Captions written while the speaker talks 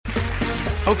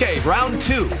Okay, round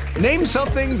two. Name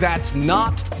something that's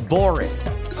not boring.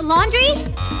 A laundry?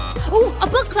 Ooh, a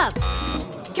book club.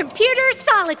 Computer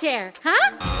solitaire,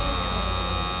 huh?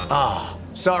 Ah,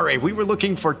 sorry, we were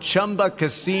looking for Chumba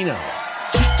Casino.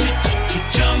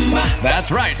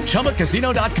 That's right,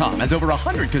 ChumbaCasino.com has over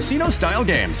 100 casino-style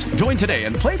games. Join today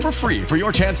and play for free for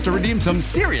your chance to redeem some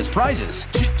serious prizes.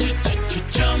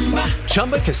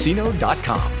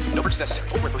 ChumbaCasino.com. No purchase necessary.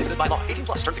 Void where prohibited by law. 18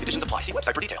 plus terms and conditions apply. See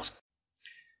website for details.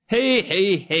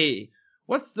 Hey.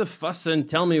 What's the fuss and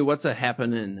tell me what's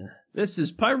a-happening? This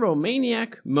is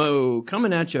Pyromaniac Mo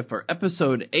coming at you for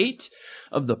episode 8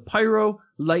 of the Pyro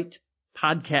Light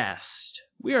Podcast.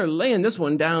 We are laying this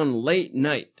one down late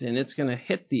night, and it's going to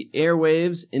hit the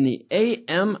airwaves in the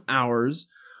AM hours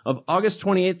of August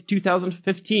 28th,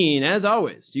 2015. As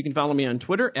always, you can follow me on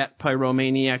Twitter at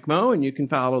PyromaniacMo, and you can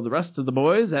follow the rest of the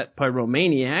boys at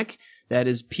Pyromaniac. That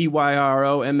is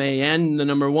Pyroman, the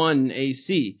number 1,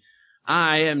 AC.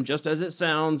 I am, just as it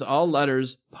sounds, all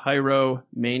letters,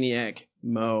 Pyromaniac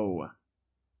Mo.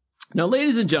 Now,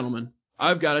 ladies and gentlemen,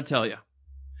 I've got to tell you,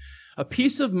 a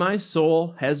piece of my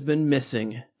soul has been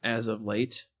missing as of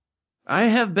late. I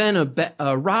have been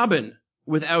a Robin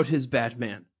without his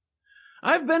Batman.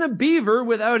 I've been a Beaver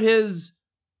without his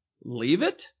Leave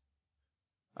It.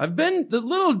 I've been the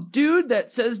little dude that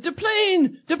says,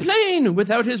 "Deplane,"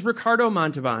 without his Ricardo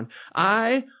Montalban.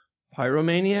 I,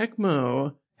 Pyromaniac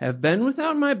Mo, have been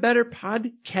without my better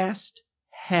podcast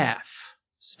half,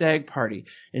 Stag Party.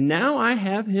 And now I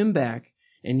have him back,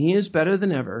 and he is better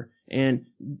than ever. And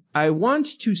I want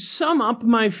to sum up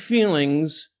my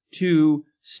feelings to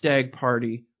Stag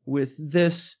Party with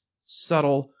this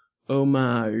subtle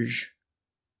homage.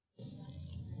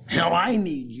 Hell, I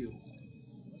need you.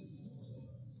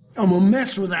 I'm a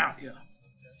mess without you.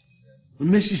 I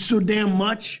miss you so damn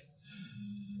much.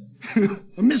 I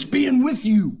miss being with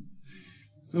you.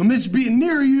 I miss being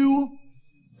near you.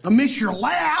 I miss your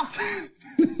laugh.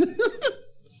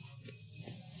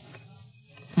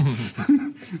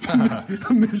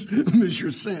 I miss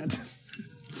your scent.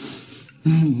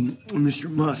 I miss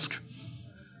your musk.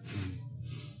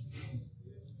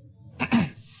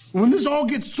 When this all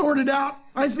gets sorted out,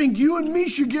 I think you and me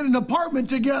should get an apartment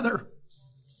together.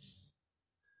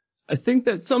 I think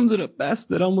that sums it up best.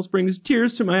 That almost brings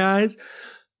tears to my eyes.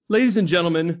 Ladies and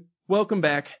gentlemen, welcome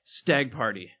back, Stag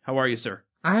Party. How are you, sir?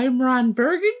 I'm Ron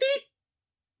Burgundy.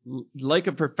 Like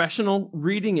a professional,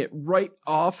 reading it right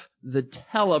off the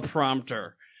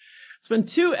teleprompter. It's been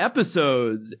 2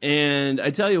 episodes, and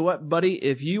I tell you what, buddy,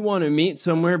 if you want to meet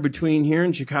somewhere between here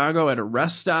and Chicago at a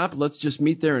rest stop, let's just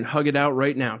meet there and hug it out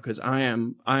right now, because I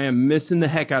am missing the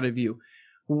heck out of you.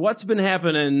 What's been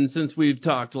happening since we've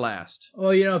talked last?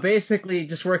 Well, basically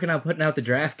just working on putting out the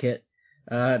draft kit.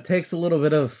 It takes a little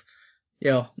bit of,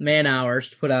 man hours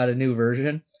to put out a new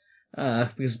version,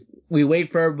 because we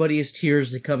wait for everybody's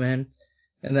tiers to come in,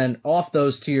 and then off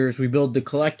those tiers we build the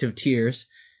collective tiers.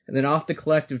 And then off the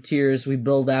collective tiers, we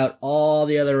build out all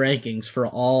the other rankings for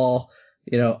all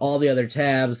the other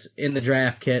tabs in the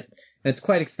draft kit. And it's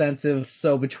quite extensive.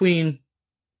 So between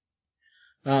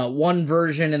one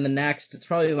version and the next, it's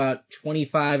probably about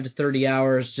 25 to 30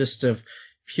 hours just of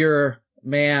pure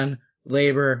man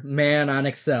labor, man on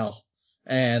Excel.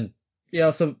 And,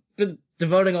 so been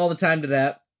devoting all the time to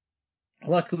that.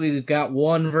 Luckily, we've got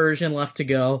one version left to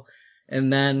go.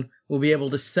 And then we'll be able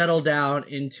to settle down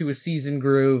into a season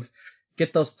groove,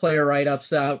 get those player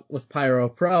write-ups out with Pyro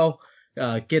Pro,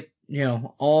 get,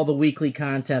 all the weekly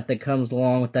content that comes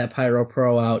along with that Pyro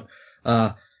Pro out.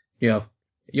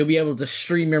 You'll be able to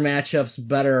stream your matchups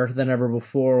better than ever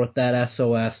before with that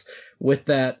SOS, with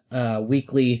that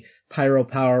weekly Pyro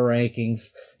Power rankings.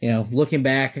 Looking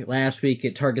back at last week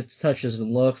at targets, touches,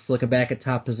 and looks, looking back at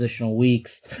top positional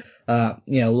weeks,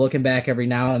 looking back every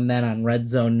now and then on red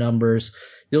zone numbers.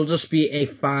 You'll just be a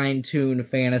fine-tuned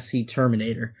fantasy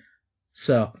Terminator.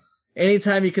 So,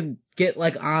 anytime you can get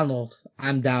like Arnold,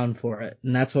 I'm down for it.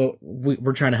 And that's what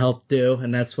we're trying to help do,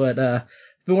 and that's what I've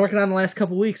been working on the last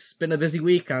couple weeks. It's been a busy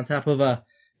week on top of a,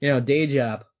 day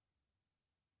job.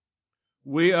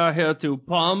 We are here to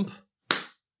pump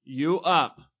you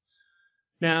up.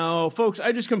 Now, folks,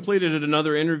 I just completed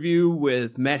another interview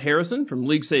with Matt Harrison from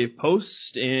League Save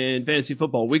Post and Fantasy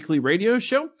Football Weekly radio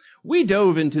show. We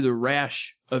dove into the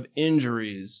rash of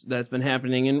injuries that's been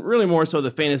happening and really more so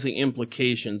the fantasy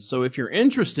implications. So if you're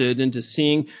interested into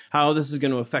seeing how this is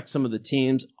going to affect some of the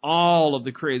teams, all of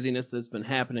the craziness that's been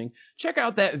happening, check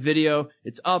out that video.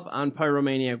 It's up on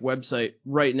Pyromaniac website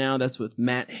right now. That's with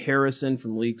Matt Harrison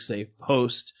from League Save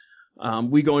Post.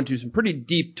 We go into some pretty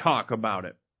deep talk about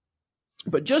it.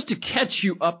 But just to catch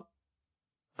you up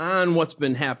on what's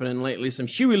been happening lately. Some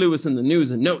Huey Lewis in the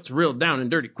news and notes real down and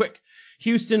dirty quick.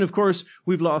 Houston, of course,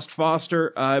 we've lost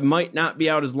Foster. Might not be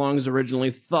out as long as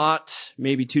originally thought.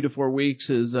 Maybe 2 to 4 weeks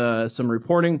is some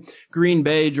reporting. Green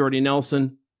Bay, Jordy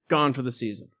Nelson, gone for the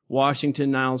season.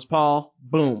 Washington, Niles Paul,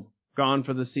 boom, gone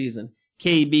for the season.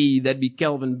 KB, that'd be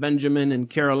Kelvin Benjamin in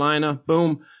Carolina,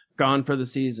 boom, gone for the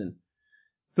season.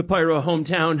 The Pyro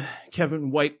hometown,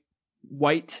 Kevin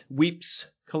White weeps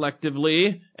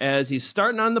collectively as he's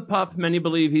starting on the pup. Many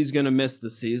believe he's going to miss the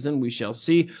season. We shall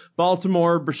see.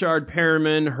 Baltimore, Brashard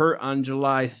Perriman hurt on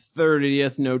July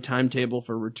 30th. No timetable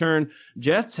for return.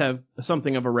 Jets have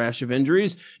something of a rash of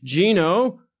injuries.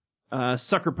 Geno,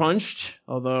 sucker punched,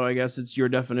 although I guess it's your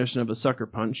definition of a sucker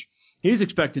punch. He's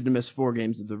expected to miss 4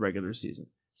 games of the regular season.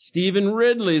 Stephen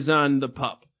Ridley's on the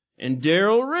pup. And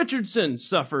Daryl Richardson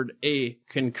suffered a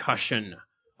concussion.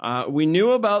 We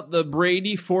knew about the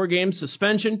Brady 4-game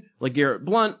suspension, LeGarrette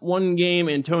Blount 1 game,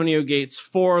 Antonio Gates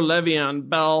 4, Le'Veon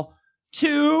Bell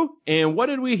 2, and what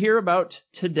did we hear about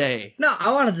today? No,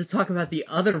 I wanted to talk about the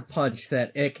other punch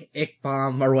that Ick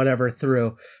or whatever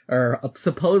threw, or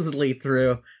supposedly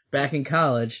threw back in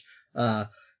college.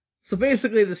 So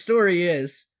basically the story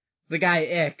is, the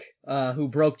guy Ick, who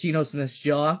broke Geno Smith's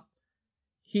jaw,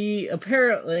 he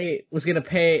apparently was going to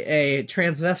pay a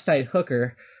transvestite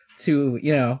hooker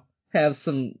to, have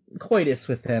some coitus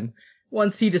with him.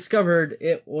 Once he discovered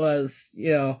it was,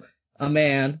 a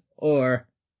man, or,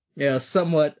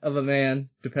 somewhat of a man,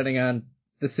 depending on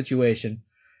the situation.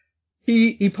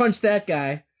 He punched that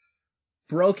guy,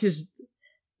 broke his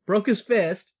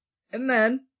fist, and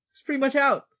then it's pretty much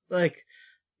out. Like,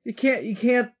 you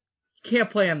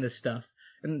can't play on this stuff.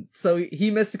 And so he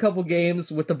missed a couple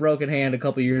games with the broken hand a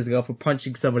couple years ago for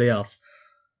punching somebody else.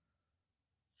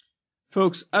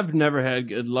 Folks, I've never had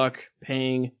good luck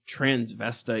paying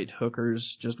transvestite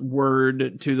hookers. Just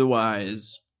word to the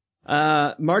wise.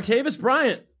 Martavis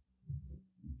Bryant.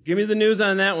 Give me the news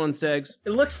on that one, Segs.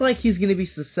 It looks like he's going to be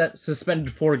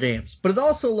suspended 4 games, but it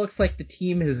also looks like the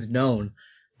team has known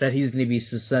that he's going to be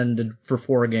suspended for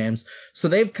 4 games. So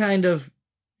they've kind of,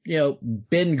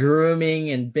 been grooming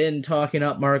and been talking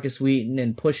up Marcus Wheaton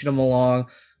and pushing him along,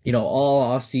 all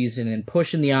off season and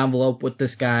pushing the envelope with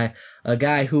this guy, a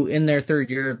guy who in their 3rd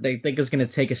year they think is going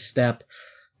to take a step.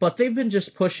 But they've been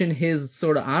just pushing his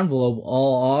sort of envelope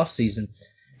all off season.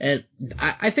 And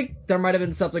I think there might have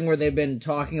been something where they've been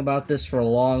talking about this for a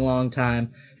long, long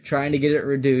time, trying to get it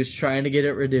reduced.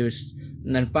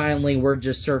 And then finally word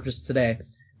just surfaced today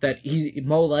that he's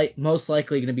most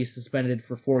likely going to be suspended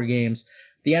for 4 games.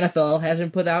 The NFL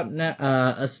hasn't put out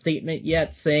a statement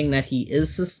yet saying that he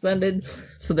is suspended,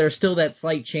 so there's still that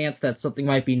slight chance that something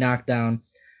might be knocked down.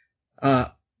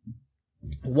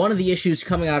 One of the issues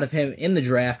coming out of him in the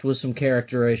draft was some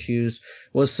character issues,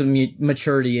 was some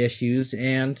maturity issues,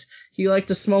 and he liked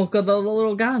to smoke a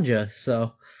little ganja,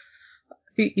 so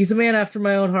he's a man after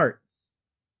my own heart.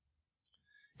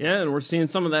 Yeah, and we're seeing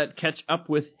some of that catch up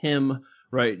with him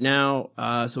right now.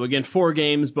 So again, 4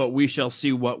 games, but we shall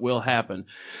see what will happen.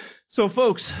 So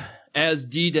folks, as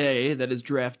D-Day, that is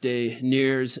draft day,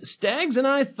 nears, Stags and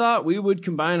I thought we would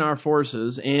combine our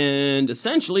forces and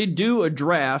essentially do a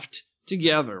draft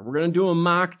together. We're going to do a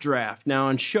mock draft. Now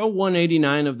on show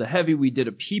 189 of The Heavy, we did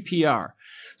a PPR.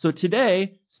 So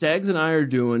today, Stags and I are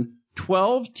doing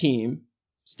 12-team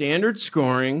standard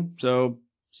scoring, so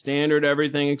standard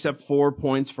everything except 4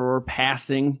 points for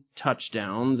passing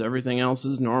touchdowns. Everything else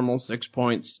is normal, 6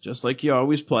 points, just like you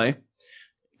always play.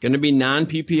 Going to be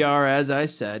non-PPR, as I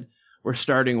said. We're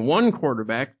starting 1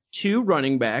 quarterback, 2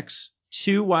 running backs,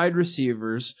 2 wide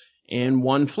receivers, and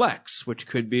 1 flex, which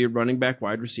could be running back,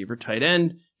 wide receiver, tight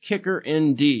end, kicker,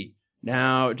 and D.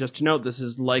 Now, just to note, this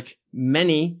is like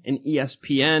many in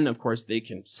ESPN. Of course, they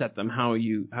can set them how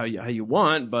you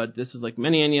want, but this is like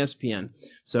many in ESPN.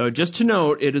 So just to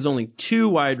note, it is only 2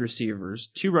 wide receivers,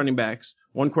 2 running backs,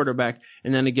 1 quarterback,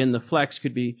 and then again, the flex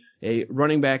could be a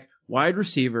running back, wide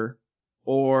receiver,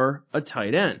 or a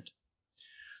tight end.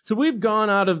 So we've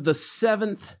gone out of the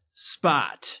 7th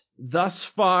spot. Thus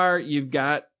far, you've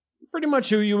got pretty much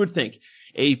who you would think.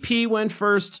 AP went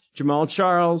first, Jamal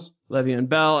Charles, Le'Veon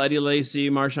Bell, Eddie Lacy,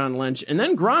 Marshawn Lynch, and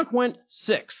then Gronk went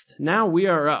 6th. Now we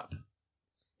are up.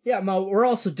 Yeah, Mo, we're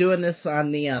also doing this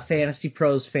on the Fantasy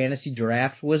Pros Fantasy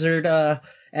Draft Wizard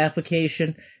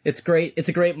application. It's great. It's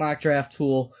a great mock draft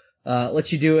tool.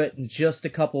 Lets you do it in just a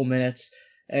couple minutes.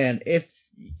 And if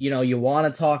you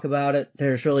want to talk about it,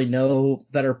 there's really no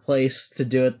better place to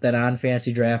do it than on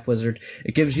Fantasy Draft Wizard.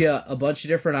 It gives you a bunch of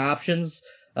different options.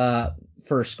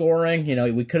 for scoring.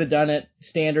 We could have done it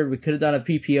standard. We could have done a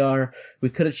PPR. We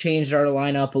could have changed our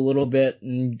lineup a little bit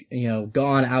and,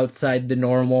 gone outside the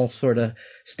normal sort of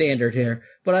standard here.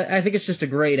 But I think it's just a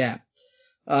great app.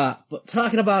 But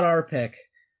talking about our pick,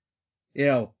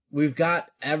 we've got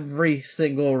every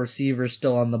single receiver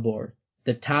still on the board.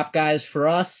 The top guys for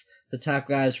us, the top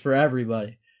guys for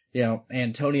everybody.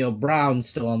 Antonio Brown's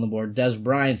still on the board. Des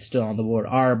Bryant's still on the board.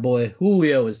 Our boy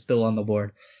Julio is still on the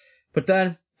board. But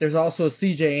then there's also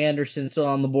C.J. Anderson still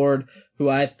on the board, who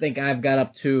I think I've got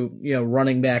up to,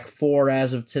 running back 4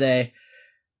 as of today.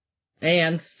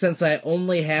 And since I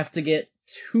only have to get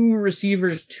 2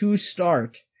 receivers to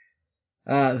start,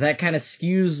 that kind of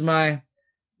skews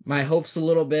my hopes a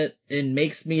little bit and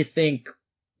makes me think,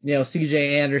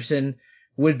 C.J. Anderson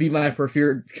would be my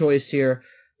preferred choice here.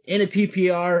 In a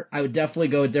PPR, I would definitely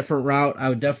go a different route. I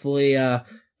would definitely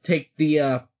take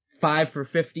the 5 for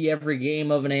 50 every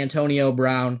game of an Antonio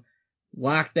Brown,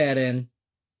 lock that in.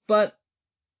 But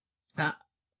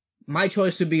my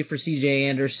choice would be for C.J.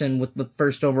 Anderson with the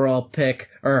first overall pick,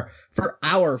 or for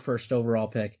our first overall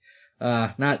pick,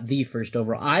 not the first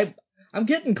overall. I'm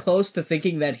getting close to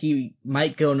thinking that he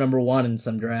might go number 1 in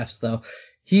some drafts, though.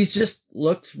 He's just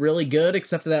looked really good,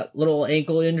 except for that little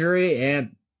ankle injury,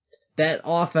 and that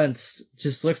offense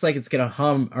just looks like it's going to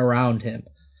hum around him.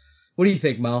 What do you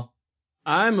think, Mo?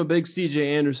 I'm a big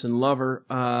C.J. Anderson lover.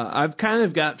 I've kind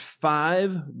of got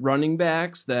 5 running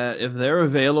backs that if they're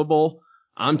available,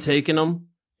 I'm taking them.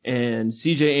 And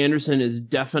C.J. Anderson is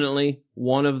definitely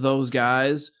one of those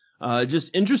guys.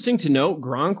 Just interesting to note,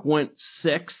 Gronk went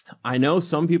 6th. I know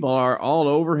some people are all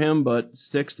over him, but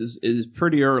 6th is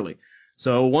pretty early.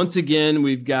 So once again,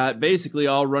 we've got basically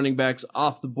all running backs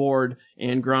off the board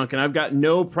and Gronk, and I've got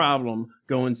no problem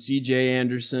going C.J.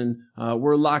 Anderson.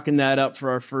 We're locking that up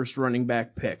for our first running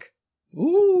back pick.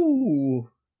 Ooh.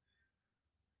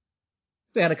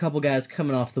 We had a couple guys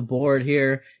coming off the board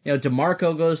here.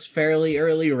 DeMarco goes fairly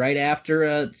early right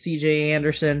after C.J.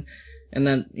 Anderson. And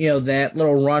then, that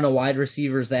little run of wide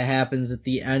receivers that happens at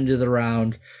the end of the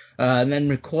round. And then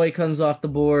McCoy comes off the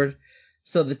board.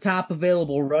 So the top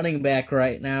available running back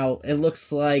right now, it looks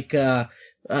like Jeremy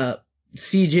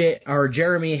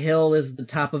Hill is the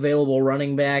top available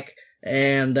running back,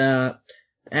 and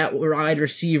at wide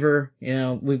receiver,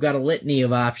 we've got a litany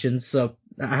of options. So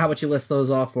how about you list those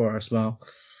off for us, Mo?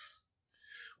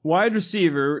 Wide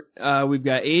receiver, we've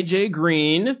got A.J.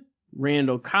 Green,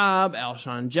 Randall Cobb,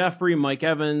 Alshon Jeffrey, Mike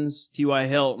Evans, T.Y.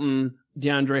 Hilton,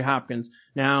 DeAndre Hopkins.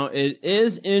 Now, it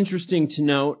is interesting to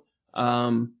note,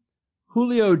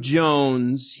 Julio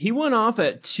Jones, he went off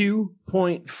at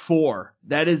 2.4.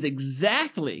 That is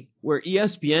exactly where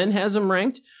ESPN has him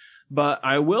ranked. But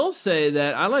I will say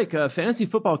that I like a Fantasy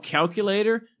Football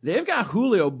Calculator. They've got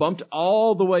Julio bumped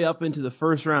all the way up into the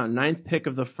first round, 9th pick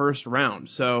of the first round.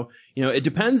 So, it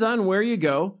depends on where you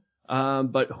go.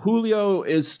 But Julio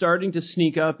is starting to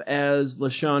sneak up as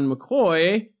LaShawn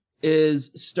McCoy is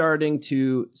starting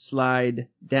to slide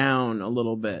down a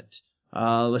little bit.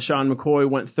 LaShawn McCoy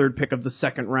went 3rd pick of the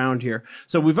 2nd round here.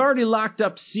 So we've already locked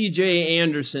up C.J.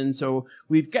 Anderson. So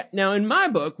we've got, now in my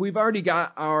book, we've already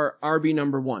got our RB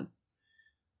number 1.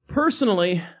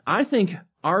 Personally, I think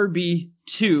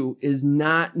RB2 is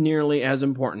not nearly as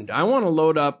important. I want to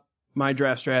load up, my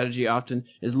draft strategy often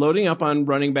is loading up on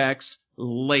running backs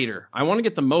later. I want to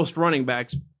get the most running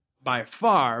backs by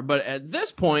far, but at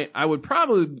this point, I would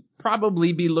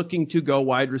probably be looking to go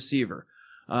wide receiver.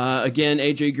 Again,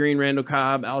 A.J. Green, Randall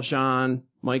Cobb, Alshon,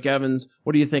 Mike Evans.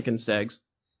 What are you thinking, Stags?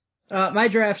 My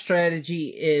draft strategy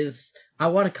is I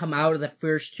want to come out of the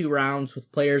first 2 rounds with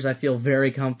players I feel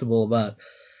very comfortable about.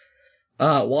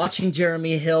 Watching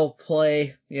Jeremy Hill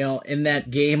play, in that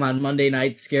game on Monday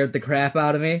night scared the crap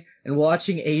out of me. And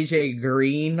watching A.J.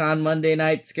 Green on Monday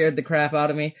night scared the crap out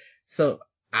of me. So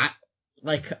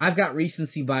I've got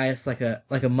recency bias like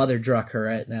a mother drucker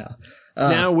right now.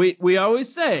 Now, we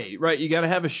always say, right, you got to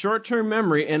have a short-term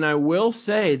memory, and I will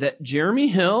say that Jeremy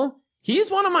Hill, he's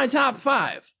one of my top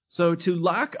 5. So to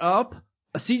lock up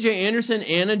a C.J. Anderson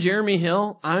and a Jeremy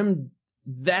Hill,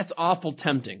 that's awful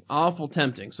tempting.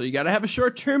 So you got to have a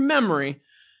short-term memory.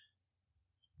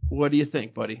 What do you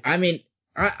think, buddy? I mean,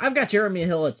 I've got Jeremy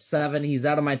Hill at 7. He's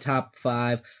out of my top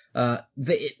 5. I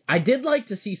did like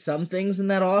to see some things in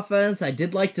that offense. I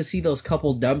did like to see those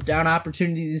couple dump down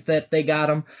opportunities that they got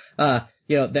him,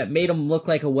 that made him look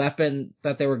like a weapon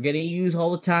that they were going to use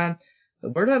all the time. The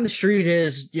word on the street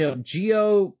is,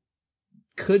 Gio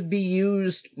could be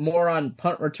used more on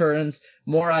punt returns,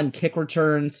 more on kick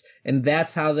returns, and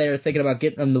that's how they're thinking about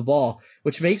getting him the ball,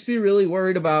 which makes me really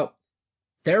worried about,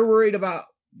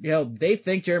 they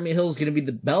think Jeremy Hill is going to be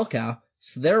the bell cow.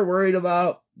 So they're worried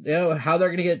about, how they're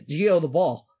going to get Gio the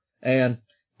ball. And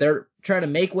they're trying to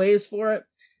make ways for it.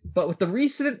 But with the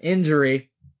recent injury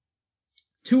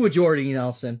to a Jordy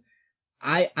Nelson,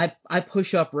 I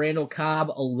push up Randall Cobb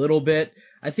a little bit.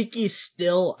 I think he's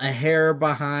still a hair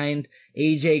behind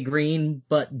AJ Green,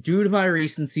 but due to my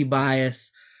recency bias,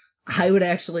 I would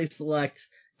actually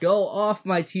go off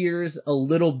my tiers a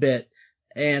little bit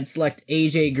and select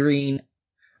AJ Green,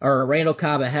 or Randall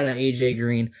Cobb ahead of AJ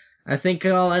Green. I think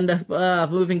I'll end up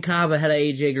moving Cobb ahead of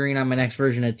AJ Green on my next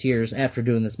version of tiers after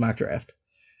doing this mock draft.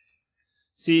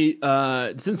 See,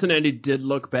 Cincinnati did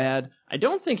look bad. I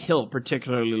don't think Hill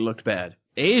particularly looked bad.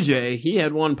 AJ, he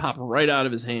had one pop right out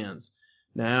of his hands.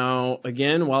 Now,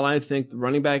 again, while I think the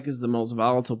running back is the most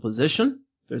volatile position,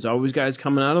 there's always guys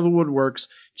coming out of the woodworks.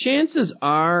 Chances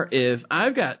are, if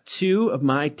I've got 2 of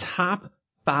my top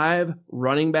 5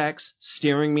 running backs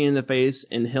staring me in the face,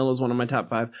 and Hill is one of my top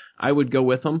 5, I would go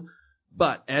with him.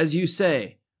 But, as you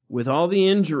say, with all the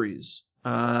injuries,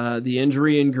 the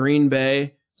injury in Green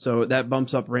Bay, so that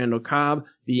bumps up Randall Cobb,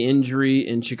 the injury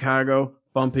in Chicago,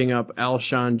 bumping up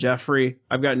Alshon Jeffrey.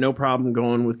 I've got no problem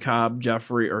going with Cobb,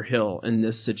 Jeffrey, or Hill in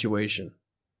this situation.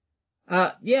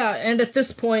 Yeah, and at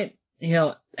this point,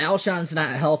 Alshon's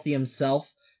not healthy himself.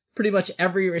 Pretty much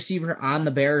every receiver on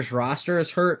the Bears roster is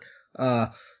hurt.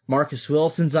 Marcus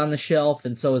Wilson's on the shelf,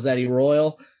 and so is Eddie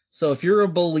Royal. So if you're a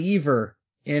believer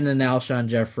in an Alshon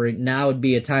Jeffrey, now would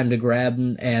be a time to grab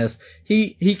him, as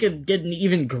he could get an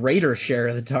even greater share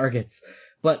of the targets.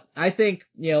 But I think,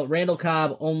 Randall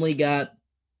Cobb only got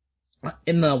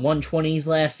in the 120s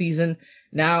last season.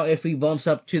 Now, if he bumps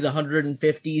up to the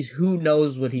 150s, who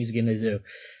knows what he's going to do.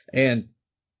 And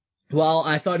while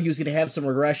I thought he was going to have some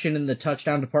regression in the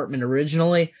touchdown department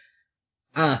originally,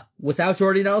 without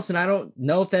Jordy Nelson, I don't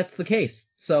know if that's the case.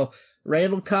 So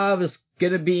Randall Cobb is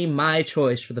going to be my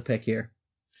choice for the pick here.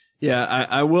 Yeah,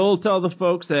 I will tell the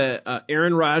folks that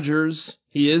Aaron Rodgers,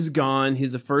 he is gone.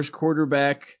 He's the first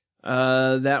quarterback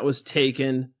that was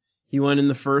taken. He went in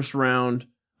the first round.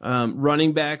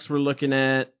 Running backs we're looking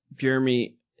at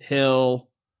Jeremy Hill.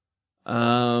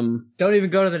 Don't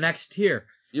even go to the next tier.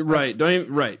 You're right.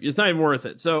 Right. It's not even worth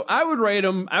it. So I would rate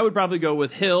them. I would probably go with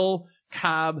Hill,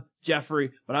 Cobb, Jeffrey,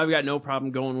 but I've got no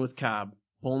problem going with Cobb.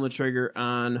 Pulling the trigger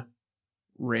on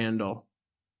Randall.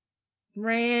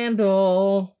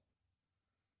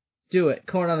 Do it.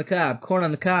 Corn on the cob. Corn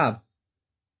on the cob.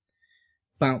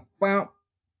 Bow, bow,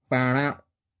 bow, out.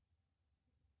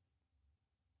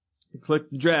 Click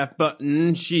the draft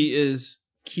button. She is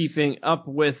keeping up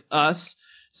with us.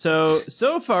 So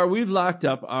far we've locked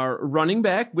up our running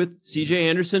back with C.J.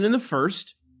 Anderson in the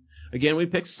first. Again, we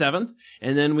picked 7th.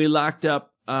 And then we locked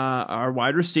up our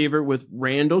wide receiver with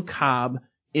Randall Cobb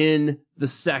in the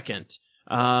 2nd.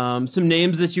 Some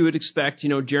names that you would expect.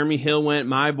 Jeremy Hill went.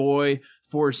 My boy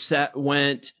Forsett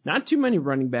went. Not too many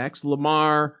running backs.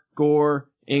 Lamar, Gore,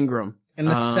 Ingram. In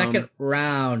the 2nd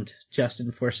round,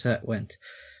 Justin Forsett went.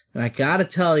 And I gotta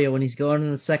tell you, when he's going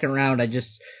in the 2nd round,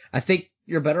 I think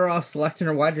you're better off selecting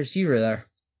a wide receiver there.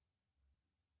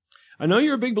 I know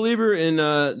you're a big believer in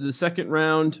the 2nd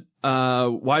round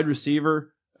wide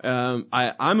receiver.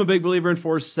 I'm a big believer in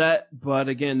Forsett, but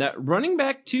again, that running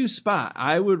back 2 spot,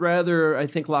 I would rather, I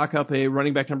think, lock up a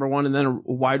running back number 1 and then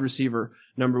a wide receiver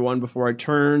number 1 before I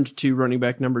turned to running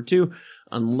back number 2,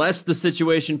 unless the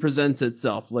situation presents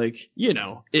itself, like,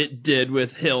 it did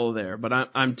with Hill there. But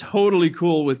I'm totally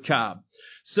cool with Cobb.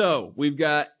 So we've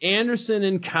got Anderson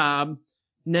and Cobb.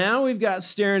 Now we've got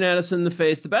staring at us in the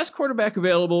face. The best quarterback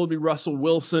available would be Russell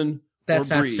Wilson. That's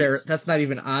not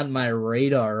even on my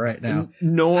radar right now.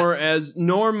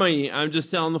 Nor me. I'm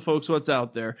just telling the folks what's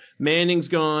out there. Manning's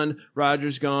gone.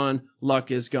 Rodgers gone.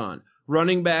 Luck is gone.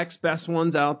 Running backs, best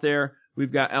ones out there.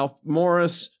 We've got Alf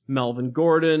Morris, Melvin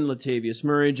Gordon, Latavius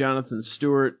Murray, Jonathan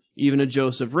Stewart, even a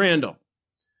Joseph Randall.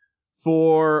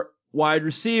 For wide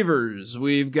receivers,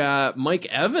 we've got Mike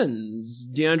Evans,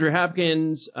 DeAndre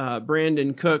Hopkins,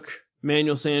 Brandon Cook,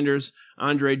 Emmanuel Sanders,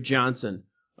 Andre Johnson.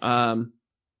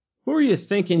 Who are you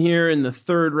thinking here in the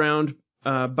 3rd round?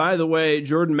 By the way,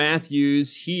 Jordan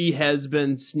Matthews, he has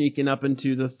been sneaking up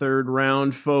into the 3rd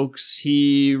round, folks.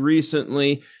 He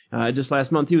recently, just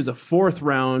last month, he was a 4th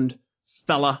round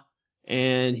fella,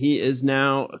 and he is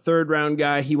now a 3rd round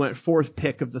guy. He went 4th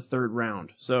pick of the 3rd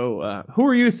round. So who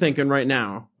are you thinking right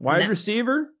now? Wide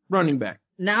receiver, running back?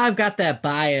 Now I've got that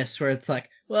bias where it's like,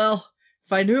 well,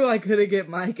 if I knew I could get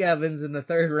Mike Evans in the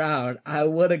 3rd round, I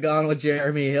would have gone with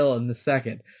Jeremy Hill in the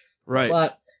 2nd. Right.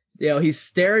 But, he's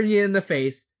staring you in the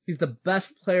face. He's the best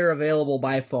player available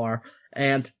by far.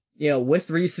 And, with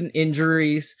recent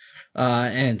injuries,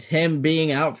 and him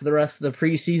being out for the rest of the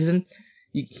preseason,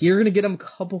 You're going to get him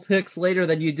a couple picks later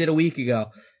than you did a week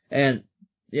ago. And,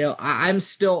 I'm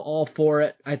still all for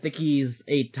it. I think he's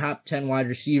a top 10 wide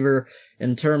receiver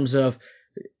in terms of,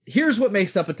 here's what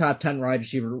makes up a top 10 wide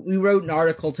receiver. We wrote an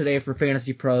article today for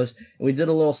Fantasy Pros, and we did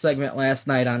a little segment last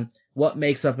night on what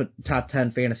makes up a top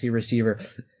 10 fantasy receiver.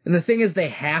 And the thing is, they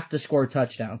have to score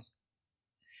touchdowns.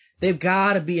 They've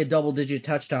got to be a double-digit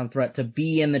touchdown threat to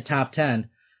be in the top 10,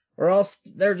 or else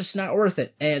they're just not worth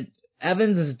it. And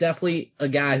Evans is definitely a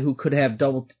guy who could have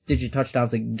double-digit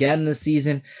touchdowns again this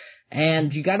season,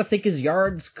 and you got to think his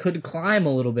yards could climb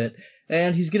a little bit,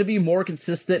 and he's going to be more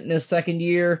consistent in his second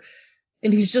year,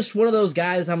 and he's just one of those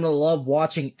guys I'm going to love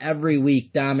watching every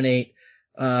week dominate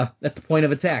at the point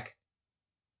of attack.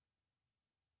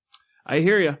 I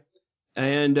hear you,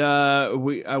 and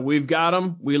we've got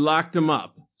him. We locked him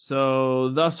up.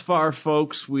 So thus far,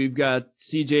 folks, we've got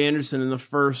C.J. Anderson in the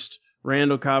first,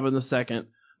 Randall Cobb in the second,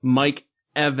 Mike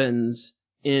Evans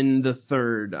in the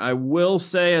third. I will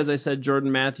say, as I said,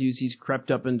 Jordan Matthews, he's crept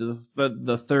up into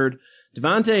the third.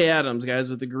 Devontae Adams, guys,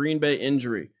 with the Green Bay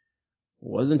injury.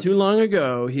 Wasn't too long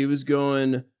ago, he was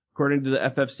going, according to the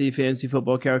FFC Fantasy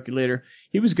Football Calculator,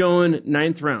 he was going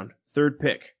 9th round, 3rd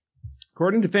pick.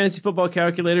 According to Fantasy Football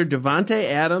Calculator,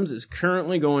 Devontae Adams is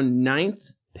currently going 9th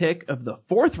pick of the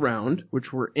 4th round,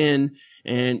 which we're in,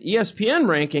 and ESPN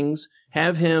rankings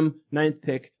have him 9th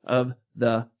pick of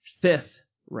the 5th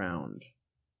round.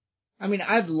 I mean,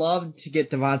 I'd love to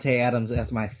get Devontae Adams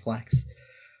as my flex,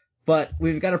 but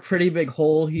we've got a pretty big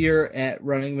hole here at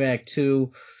running back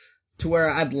 2 to where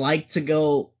I'd like to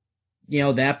go,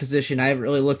 that position. I haven't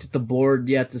really looked at the board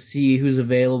yet to see who's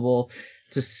available,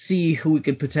 to see who we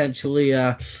could potentially,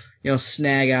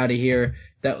 snag out of here.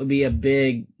 That would be a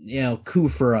big, coup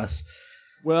for us.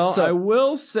 Well, I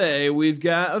will say we've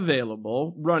got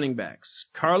available running backs: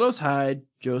 Carlos Hyde,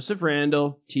 Joseph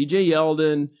Randle, T.J.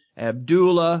 Yeldon,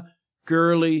 Abdullah,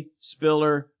 Gurley,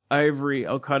 Spiller, Ivory.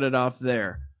 I'll cut it off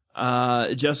there.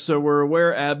 Just so we're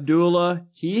aware, Abdullah,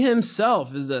 he himself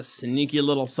is a sneaky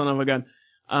little son of a gun.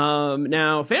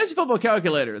 Now, Fantasy Football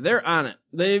Calculator, they're on it.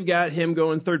 They've got him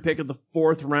going 3rd pick of the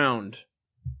 4th round.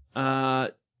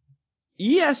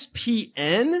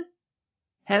 ESPN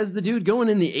has the dude going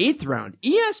in the 8th round.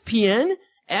 ESPN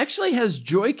actually has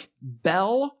Joik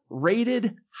Bell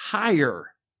rated higher.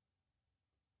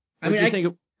 What do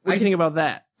you think about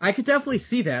that? I could definitely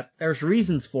see that. There's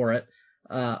reasons for it.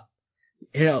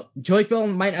 Joik Bell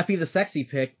might not be the sexy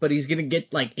pick, but he's going to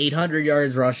get like 800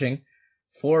 yards rushing,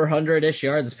 400-ish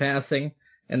yards passing,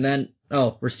 and then,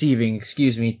 receiving,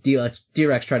 excuse me.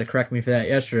 D-Rex tried to correct me for that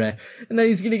yesterday. And then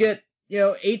he's going to get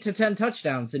 8 to 10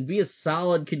 touchdowns and be a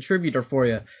solid contributor for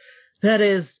you. That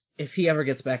is, if he ever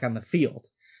gets back on the field.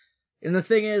 And the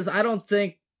thing is, I don't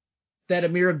think that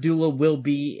Amir Abdullah will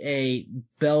be a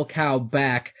bell cow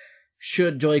back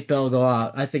should Joik Bell go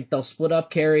out. I think they'll split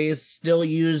up carries, still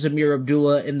use Amir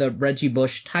Abdullah in the Reggie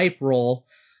Bush type role,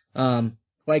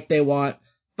 like they want.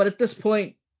 But at this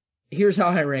point, here's how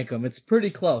I rank them. It's pretty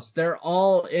close. They're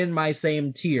all in my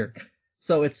same tier.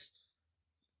 So it's,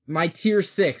 my tier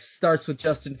 6 starts with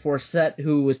Justin Forsett,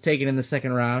 who was taken in the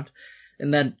 2nd round,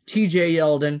 and then T.J.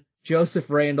 Yeldon, Joseph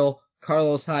Randle,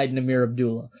 Carlos Hyde, and Amir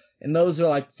Abdullah. And those are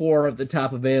like 4 of the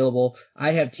top available.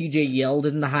 I have T.J.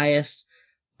 Yeldon the highest,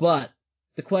 but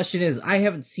the question is, I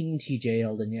haven't seen T.J.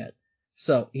 Yeldon yet.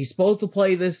 So he's supposed to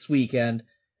play this weekend,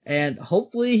 and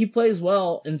hopefully he plays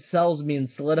well and sells me and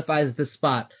solidifies this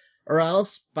spot. Or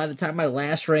else, by the time my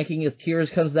last ranking of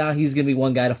tiers comes down, he's going to be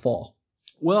one guy to fall.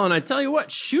 Well, and I tell you what,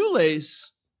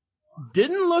 Shoelace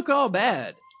didn't look all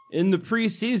bad in the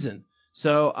preseason.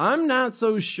 So I'm not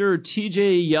so sure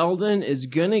T.J. Yeldon is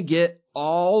going to get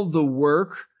all the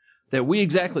work that we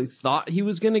exactly thought he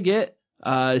was going to get.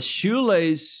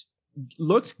 Shoelace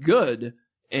looked good,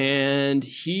 and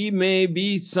he may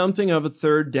be something of a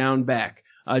 3rd down back.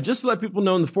 Just to let people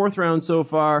know, in the 4th round so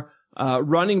far,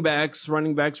 running backs.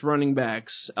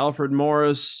 Alfred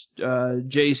Morris,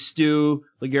 Jay Stu,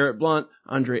 LeGarrette Blount,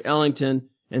 Andre Ellington,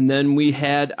 and then we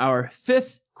had our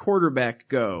 5th quarterback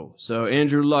go. So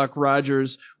Andrew Luck,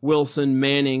 Rodgers, Wilson,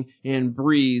 Manning, and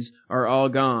Breeze are all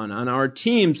gone. On our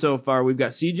team so far, we've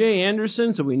got C.J.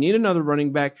 Anderson, so we need another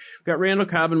running back. We've got Randall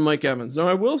Cobb and Mike Evans. Now,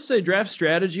 I will say, draft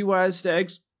strategy-wise,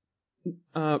 Stags,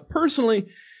 personally,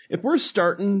 if we're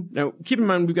starting, now keep in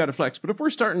mind we've got a flex, but if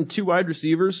we're starting 2 wide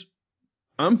receivers,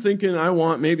 I'm thinking I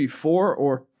want maybe 4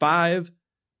 or 5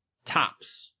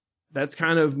 tops. That's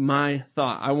kind of my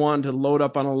thought. I want to load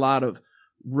up on a lot of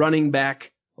running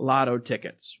back lotto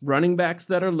tickets. Running backs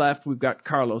that are left, we've got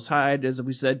Carlos Hyde, as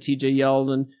we said, T.J.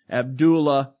 Yeldon,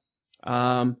 Abdullah,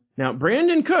 Now,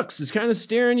 Brandon Cooks is kind of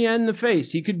staring you in the face.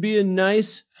 He could be a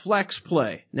nice flex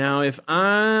play. Now, if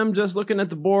I'm just looking at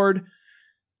the board,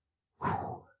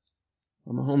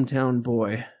 I'm a hometown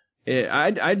boy.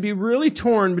 I'd be really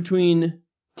torn between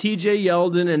TJ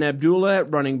Yeldon and Abdullah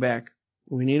at running back.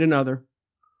 We need another.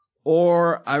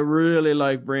 Or I really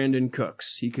like Brandon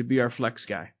Cooks. He could be our flex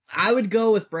guy. I would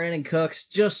go with Brandon Cooks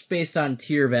just based on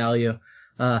tier value.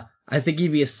 I think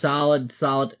he'd be a solid.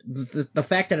 The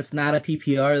fact that it's not a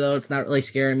PPR, though, it's not really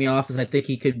scaring me off, is I think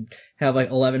he could have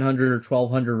like 1,100 or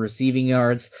 1,200 receiving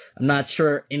yards. I'm not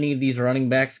sure any of these running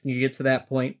backs can get to that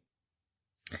point.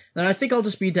 And I think I'll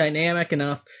just be dynamic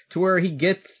enough to where he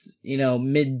gets,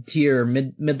 mid-tier,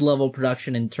 mid-level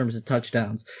production in terms of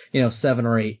touchdowns, 7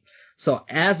 or 8. So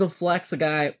as a flex, a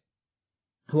guy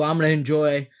who I'm going to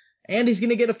enjoy, and he's going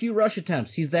to get a few rush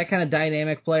attempts. He's that kind of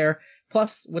dynamic player.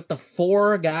 Plus, with the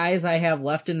 4 guys I have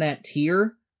left in that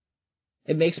tier,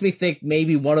 it makes me think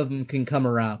maybe one of them can come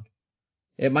around.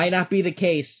 It might not be the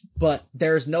case, but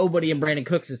there's nobody in Brandon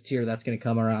Cooks' tier that's going to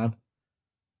come around.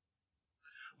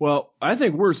 Well, I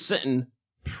think we're sitting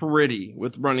pretty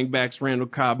with running backs Randall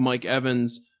Cobb, Mike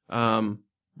Evans,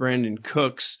 Brandon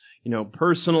Cooks.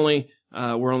 Personally,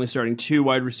 we're only starting 2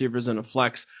 wide receivers and a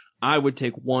flex. I would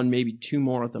take 1, maybe 2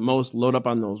 more at the most, load up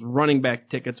on those running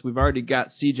back tickets. We've already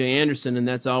got C.J. Anderson, and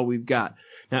that's all we've got.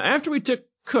 Now, after we took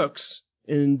Cooks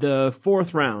in the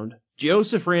 4th round,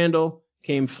 Joseph Randall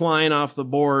came flying off the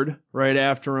board right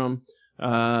after him.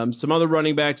 Some other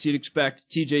running backs you'd expect,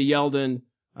 T.J. Yeldon,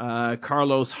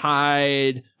 Carlos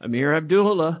Hyde, Amir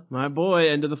Abdullah, my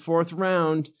boy, into the 4th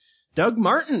round. Doug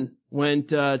Martin went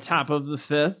top of the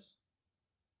 5th.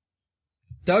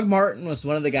 Doug Martin was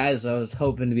one of the guys I was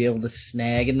hoping to be able to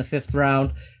snag in the 5th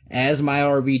round as my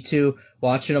RB2.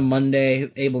 Watching him Monday,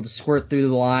 able to squirt through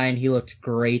the line, he looked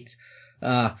great.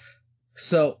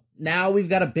 So now we've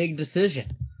got a big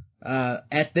decision.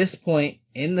 At this point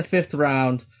in the 5th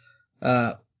round,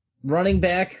 running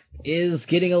back is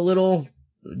getting a little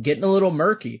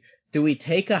murky. Do we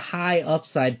take a high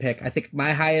upside pick? I think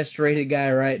my highest rated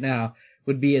guy right now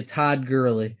would be a Todd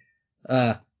Gurley.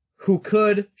 Who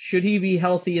could, should he be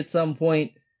healthy at some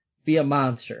point, be a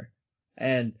monster.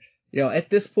 And,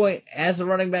 at this point, as a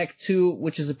running back 2,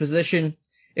 which is a position,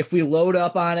 if we load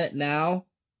up on it now,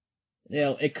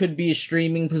 it could be a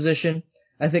streaming position.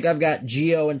 I think I've got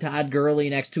Gio and Todd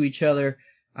Gurley next to each other.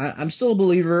 I'm still a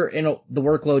believer in the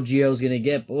workload Gio's going to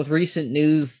get, but with recent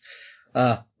news,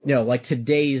 like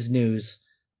today's news,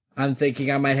 I'm thinking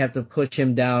I might have to push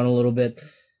him down a little bit.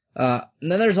 And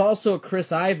then there's also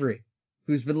Chris Ivory,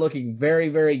 who's been looking very,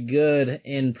 very good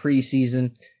in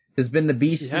preseason, has been the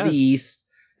beast of the East,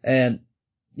 and,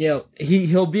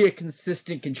 he'll be a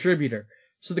consistent contributor.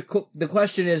 So the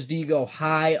question is, do you go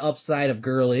high upside of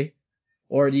Gurley,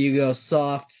 or do you go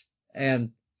soft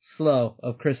and slow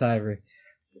of Chris Ivory?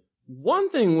 One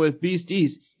thing with Beast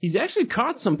East, he's actually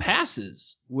caught some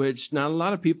passes, which not a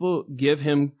lot of people give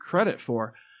him credit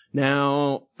for.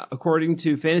 Now, according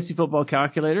to Fantasy Football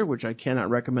Calculator, which I cannot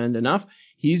recommend enough,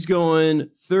 he's going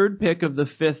 3rd pick of the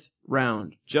 5th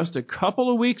round. Just a couple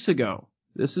of weeks ago,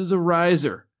 this is a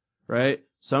riser, right?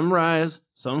 Some rise,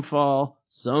 some fall,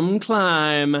 some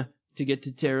climb to get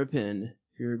to Terrapin,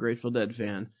 if you're a Grateful Dead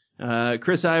fan.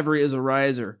 Chris Ivory is a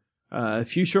riser. A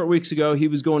few short weeks ago, he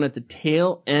was going at the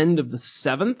tail end of the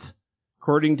 7th.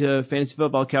 According to Fantasy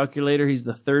Football Calculator, he's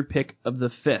the 3rd pick of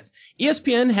the 5th.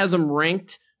 ESPN has him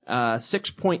ranked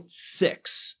 6.6.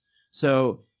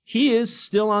 So he is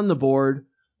still on the board,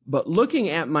 but looking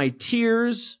at my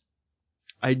tiers,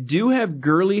 I do have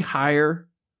Gurley higher.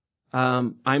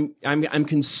 I'm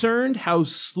concerned how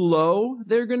slow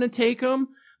they're going to take him,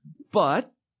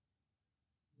 but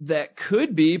that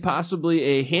could be possibly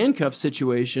a handcuff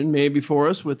situation maybe for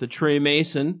us with a Trey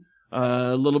Mason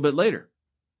a little bit later.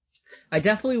 I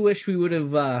definitely wish we would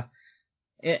have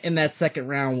in that 2nd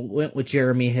round went with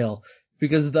Jeremy Hill,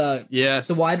 because the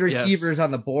wide receivers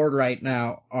on the board right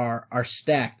now are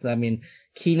stacked. I mean,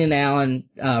 Keenan Allen,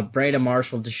 Braden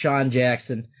Marshall, Deshaun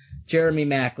Jackson, Jeremy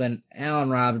Maclin,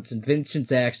 Allen Robinson, Vincent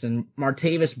Jackson,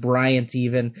 Martavis Bryant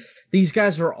even. These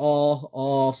guys are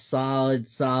all solid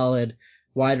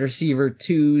wide receiver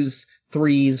 2s,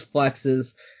 3s, flexes.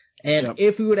 And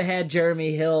if we would have had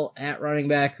Jeremy Hill at running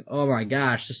back, oh my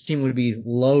gosh, this team would be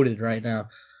loaded right now.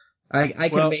 I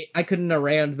couldn't have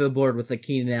ran to the board with the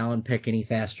Keenan Allen pick any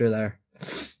faster there.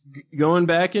 Going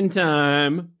back in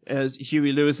time, as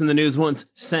Huey Lewis in the News once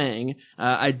sang,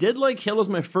 I did like Hill as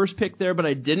my first pick there, but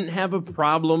I didn't have a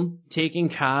problem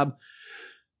taking Cobb.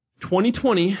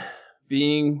 2020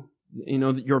 being,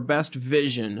 your best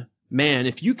vision. Man,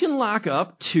 if you can lock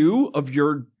up 2 of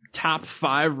your top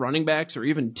 5 running backs or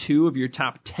even 2 of your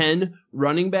top 10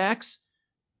 running backs,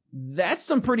 that's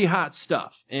some pretty hot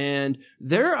stuff. And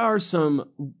there are some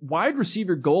wide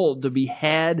receiver gold to be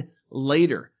had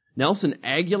later. Nelson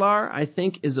Aguilar, I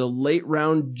think, is a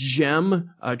late-round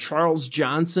gem. Charles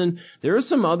Johnson. There are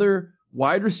some other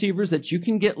wide receivers that you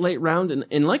can get late round.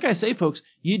 And like I say, folks,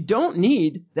 you don't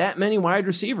need that many wide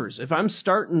receivers. If I'm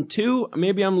starting 2,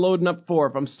 maybe I'm loading up 4.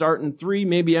 If I'm starting 3,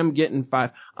 maybe I'm getting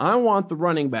 5. I want the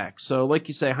running back. So like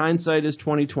you say, hindsight is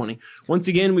 20/20. Once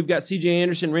again, we've got C.J.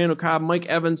 Anderson, Randall Cobb, Mike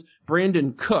Evans,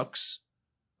 Brandon Cooks.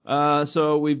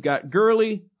 So we've got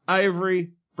Gurley,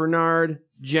 Ivory, Bernard,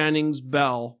 Jennings,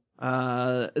 Bell.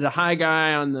 The high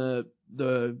guy on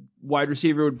the wide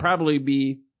receiver would probably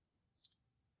be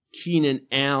Keenan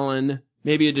Allen,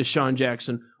 maybe a Deshaun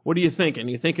Jackson. What are you thinking? Are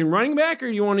you thinking running back, or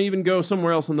do you want to even go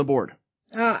somewhere else on the board?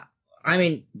 I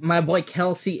mean, my boy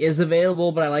Kelsey is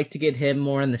available, but I like to get him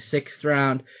more in the 6th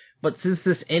round. But since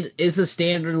this is a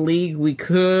standard league, we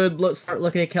could start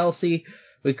looking at Kelsey.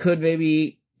 We could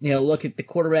maybe, look at the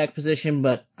quarterback position,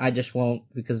 but I just won't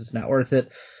because it's not worth it.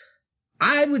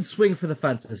 I would swing for the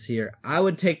fences here. I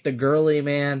would take the Gurley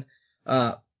man,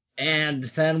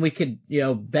 and then we could,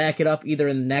 back it up either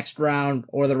in the next round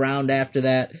or the round after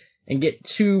that and get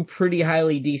 2 pretty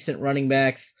highly decent running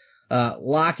backs,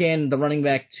 lock in the running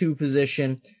back 2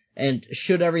 position, and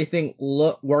should everything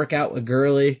work out with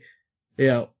Gurley,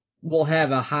 we'll have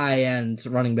a high-end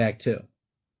running back 2.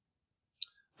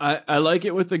 I like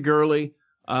it with the Gurley.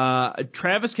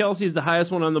 Travis Kelce is the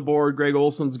highest one on the board. Greg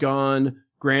Olson's gone.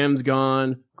 Graham's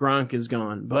gone. Gronk is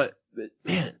gone. But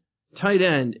man, tight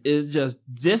end is just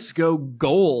disco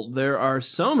gold. There are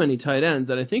so many tight ends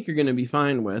that I think you're going to be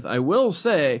fine with. I will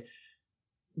say,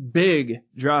 big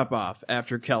drop-off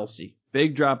after Kelce.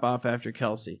 Big drop-off after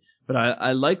Kelce. But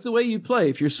I like the way you play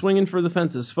if you're swinging for the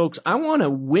fences. Folks, I want to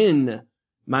win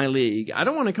my league. I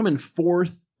don't want to come in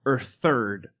 4th or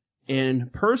 3rd.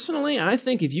 And personally, I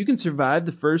think if you can survive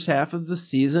the first half of the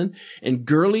season and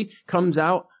Gurley comes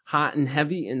out hot and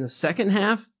heavy in the second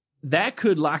half, that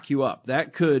could lock you up.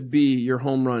 That could be your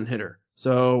home run hitter.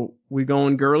 So, we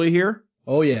going Gurley here?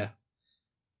 Oh, yeah.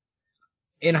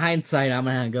 In hindsight, I'm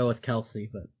going to go with Kelsey,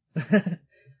 but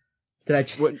I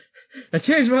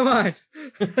changed my mind.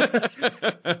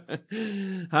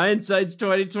 Hindsight's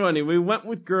 20/20. We went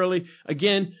with Gurley.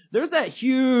 Again, there's that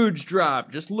huge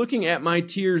drop. Just looking at my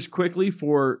tiers quickly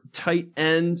for tight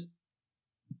ends,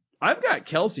 I've got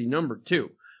Kelsey number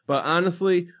 2. But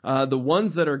honestly, the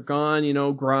ones that are gone,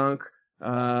 Gronk,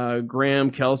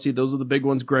 Graham, Kelsey, those are the big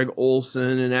ones, Greg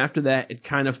Olson, and after that, it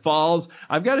kind of falls.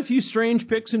 I've got a few strange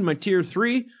picks in my tier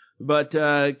 3, but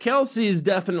Kelsey is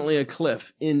definitely a cliff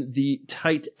in the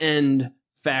tight end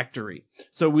factory.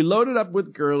 So we loaded up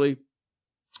with Gurley,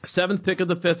 7th pick of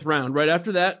the 5th round. Right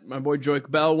after that, my boy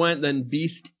Joique Bell went, then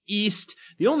Beast East.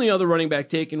 The only other running back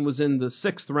taken was in the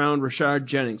 6th round, Rashard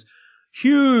Jennings.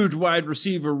 Huge wide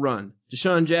receiver run.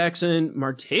 Deshaun Jackson,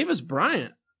 Martavis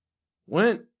Bryant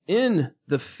went in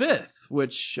the 5th,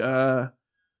 which,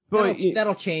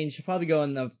 that'll change. He'll probably go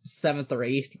in the 7th or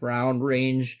 8th round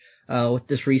range, with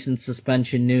this recent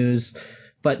suspension news.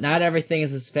 But not everything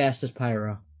is as fast as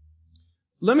Pyro.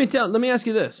 Let me ask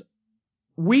you this.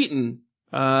 Wheaton,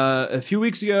 a few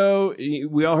weeks ago,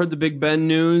 we all heard the Big Ben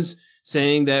news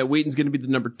saying that Wheaton's going to be the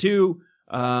number 2.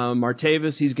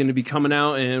 Martavis, he's going to be coming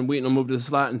out, and Wheaton will move to the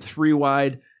slot in 3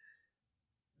 wide.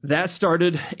 That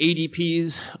started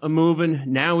ADPs a-moving.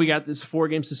 Now we got this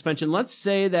 4-game suspension. Let's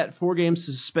say that 4-game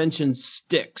suspension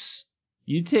sticks.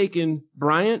 You taking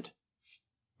Bryant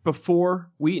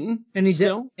before Wheaton? Any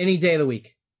day of the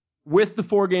week. With the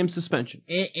 4-game suspension.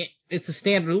 It's a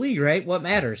standard league, right? What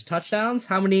matters? Touchdowns?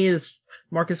 How many is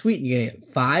Marcus Wheaton getting?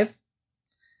 5?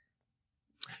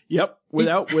 Yep,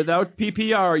 without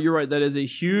PPR, you're right. That is a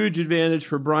huge advantage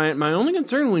for Bryant. My only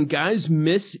concern when guys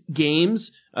miss games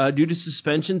due to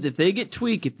suspensions, if they get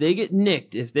tweaked, if they get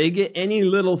nicked, if they get any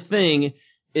little thing,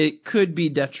 it could be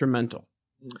detrimental.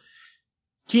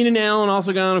 Keenan Allen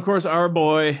also gone, of course, our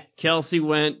boy. Kelsey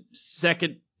went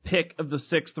 2nd pick of the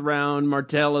 6th round.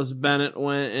 Martellus Bennett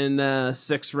went in the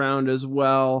 6th round as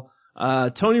well.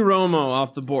 Tony Romo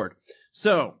off the board.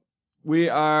 So, we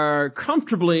are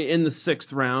comfortably in the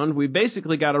 6th round. We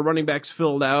basically got our running backs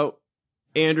filled out.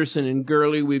 Anderson and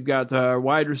Gurley. We've got our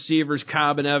wide receivers,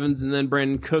 Cobb and Evans, and then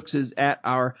Brandon Cooks is at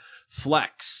our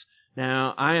flex.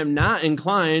 Now, I am not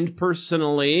inclined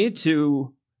personally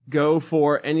to go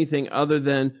for anything other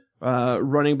than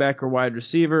running back or wide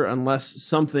receiver unless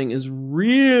something is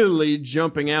really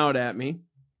jumping out at me.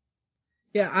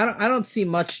 Yeah, I don't see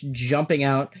much jumping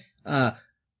out.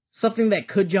 Something that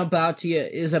could jump out to you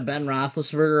is a Ben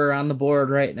Roethlisberger on the board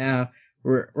right now.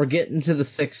 We're getting to the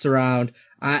 6th round.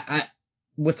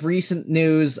 With recent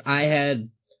news, I had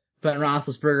Ben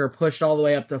Roethlisberger pushed all the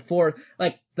way up to 4th.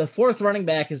 Like, the 4th running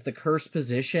back is the cursed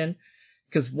position,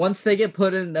 because once they get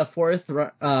put in the 4th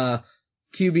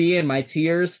QB in my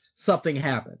tiers, something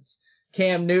happens.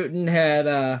 Cam Newton had,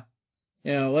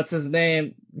 what's his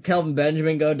name? Kelvin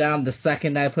Benjamin go down the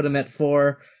second I put him at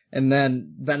 4, and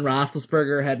then Ben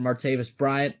Roethlisberger had Martavis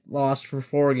Bryant lost for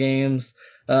 4 games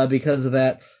because of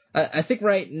that. I think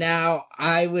right now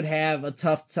I would have a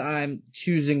tough time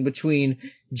choosing between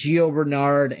Gio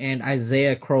Bernard and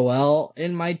Isaiah Crowell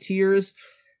in my tiers.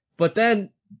 But then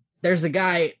there's a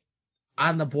guy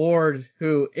on the board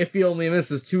who, if he only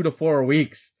misses 2 to 4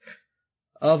 weeks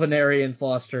of an Arian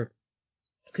Foster,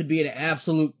 could be an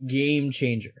absolute game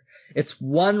changer. It's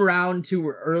 1 round too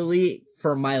early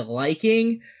for my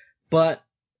liking, but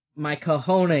my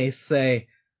cojones say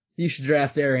you should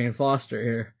draft Arian Foster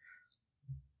here.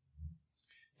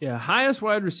 Yeah, highest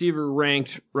wide receiver ranked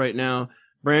right now,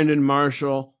 Brandon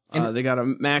Marshall. They got a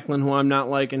Macklin who I'm not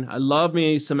liking. I love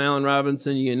me some Allen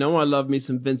Robinson. You know I love me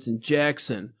some Vincent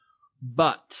Jackson.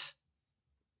 But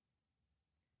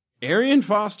Arian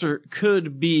Foster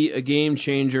could be a game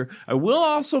changer. I will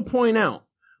also point out,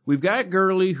 we've got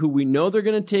Gurley, who we know they're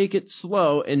going to take it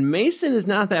slow, and Mason is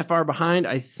not that far behind.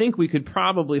 I think we could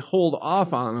probably hold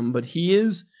off on him, but he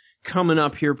is coming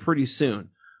up here pretty soon.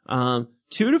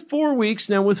 2 to 4 weeks.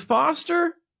 Now, with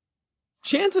Foster,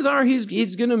 chances are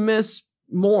he's going to miss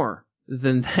more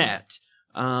than that.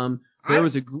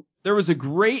 There was a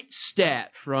great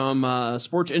stat from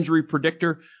Sports Injury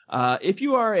Predictor. If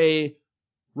you are a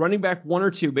running back 1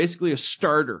 or 2, basically a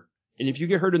starter, and if you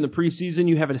get hurt in the preseason,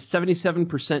 you have a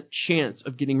 77% chance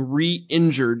of getting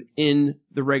re-injured in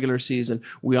the regular season.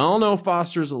 We all know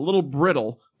Foster's a little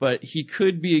brittle, but he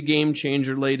could be a game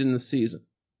changer late in the season.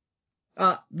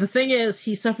 The thing is,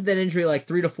 he suffered that injury like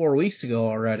 3 to 4 weeks ago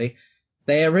already.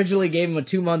 They originally gave him a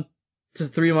 2-month to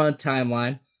 3-month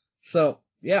timeline. So,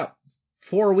 yeah,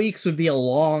 4 weeks would be a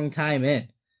long time in.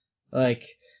 Like,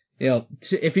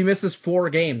 if he misses 4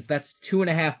 games, that's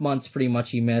 2.5 months pretty much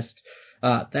he missed.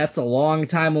 That's a long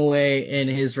time away in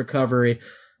his recovery.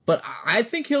 But I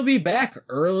think he'll be back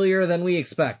earlier than we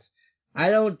expect. I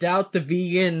don't doubt the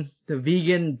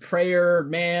vegan prayer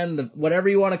man, whatever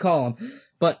you want to call him.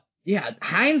 But yeah,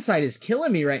 hindsight is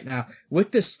killing me right now.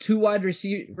 With this 2 wide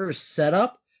receiver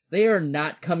setup, they are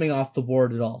not coming off the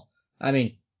board at all. I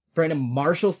mean, Brandon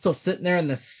Marshall's still sitting there in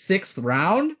the 6th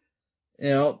round.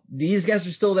 These guys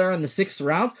are still there in the 6th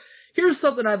rounds. Here's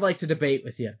something I'd like to debate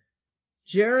with you.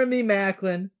 Jeremy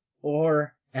Macklin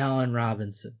or Allen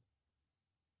Robinson?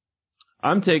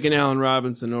 I'm taking Allen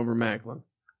Robinson over Macklin.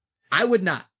 I would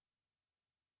not.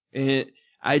 And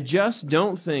I just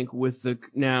don't think with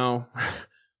now...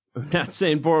 I'm not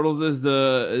saying Bortles is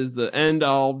the end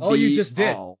all. Oh, you just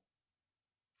did.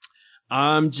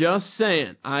 I'm just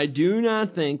saying, I do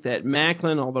not think that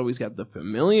Macklin, although he's got the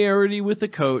familiarity with the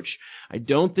coach, I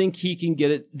don't think he can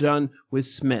get it done with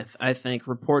Smith. I think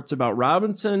reports about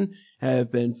Robinson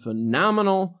have been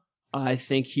phenomenal. I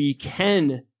think he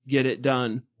can get it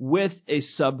done with a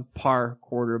subpar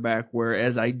quarterback,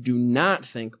 whereas I do not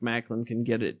think Macklin can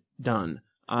get it done.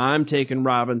 I'm taking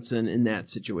Robinson in that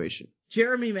situation.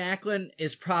 Jeremy Macklin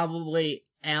is probably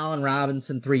Allen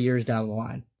Robinson 3 years down the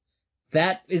line.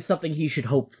 That is something he should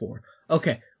hope for.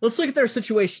 Okay, let's look at their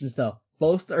situations, though.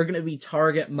 Both are going to be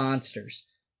target monsters.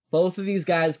 Both of these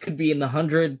guys could be in the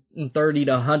 130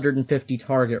 to 150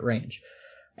 target range.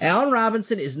 Allen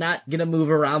Robinson is not going to move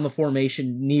around the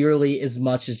formation nearly as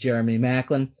much as Jeremy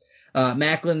Macklin.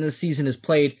 Macklin this season has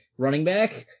played running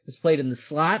back, has played in the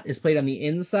slot, has played on the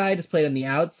inside, has played on the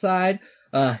outside,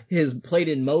 has played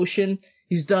in motion.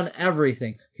 He's done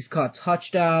everything. He's caught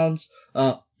touchdowns,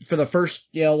 for the first,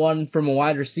 one from a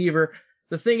wide receiver.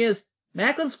 The thing is,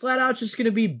 Macklin's flat out just going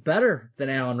to be better than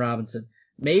Allen Robinson.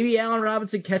 Maybe Allen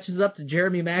Robinson catches up to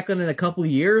Jeremy Macklin in a couple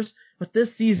years, but this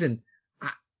season,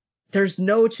 there's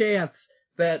no chance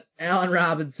that Allen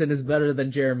Robinson is better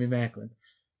than Jeremy Macklin.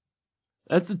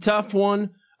 That's a tough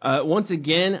one. Once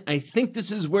again, I think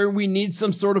this is where we need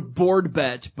some sort of board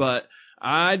bet, but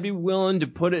I'd be willing to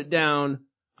put it down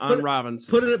on Robinson.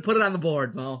 Put it on the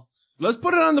board, Mo. Let's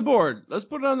put it on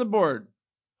the board.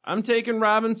 I'm taking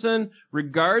Robinson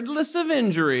regardless of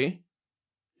injury.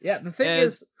 Yeah, the thing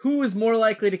is, who is more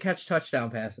likely to catch touchdown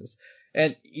passes?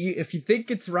 And if you think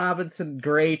it's Robinson,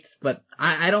 great, but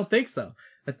I don't think so.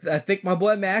 I think my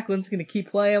boy Macklin's going to keep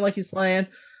playing like he's playing.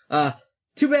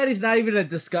 Too bad he's not even a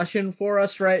discussion for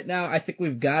us right now. I think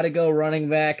we've got to go running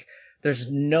back. There's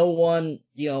no one,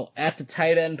 at the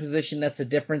tight end position that's a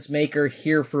difference maker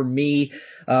here for me.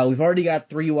 We've already got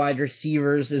 3 wide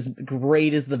receivers, as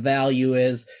great as the value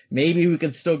is. Maybe we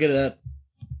could still get a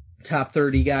top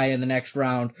 30 guy in the next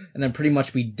round and then pretty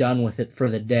much be done with it for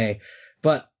the day.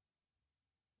 But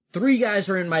 3 guys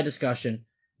are in my discussion.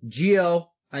 Gio,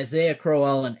 Isaiah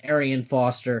Crowell, and Arian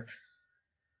Foster.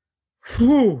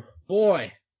 Whew,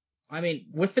 boy. I mean,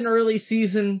 with an early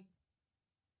season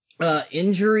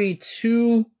injury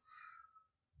to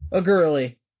a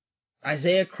Gurley,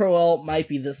 Isaiah Crowell might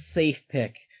be the safe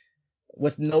pick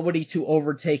with nobody to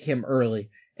overtake him early.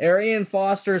 Arian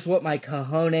Foster is what my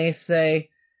cojones say,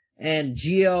 and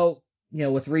Gio,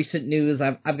 with recent news,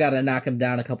 I've got to knock him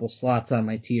down a couple slots on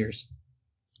my tiers.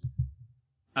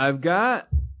 I've got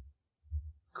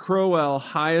Crowell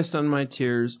highest on my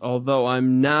tiers, although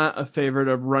I'm not a favorite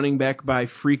of running back by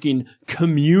freaking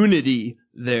community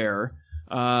there.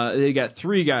 They got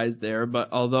 3 guys there, but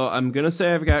although I'm going to say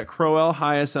I've got Crowell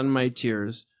highest on my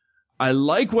tiers, I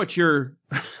like what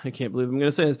I can't believe I'm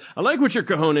going to say this, I like what your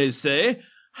cojones say.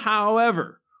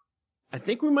 However, I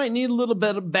think we might need a little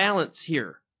bit of balance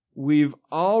here. We've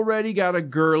already got a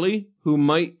Gurley who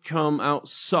might come out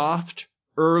soft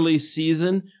early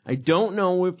season. I don't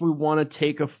know if we want to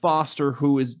take a Foster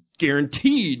who is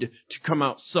guaranteed to come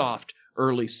out soft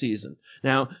early season.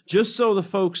 Now, just so the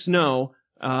folks know,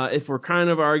 if we're kind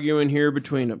of arguing here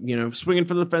between, swinging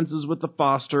for the fences with the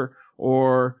Foster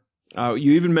or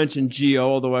you even mentioned Gio,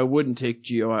 although I wouldn't take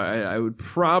Gio. I would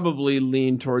probably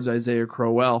lean towards Isaiah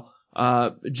Crowell.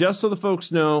 Just so the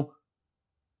folks know,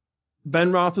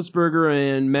 Ben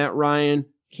Roethlisberger and Matt Ryan,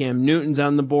 Cam Newton's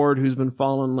on the board, who's been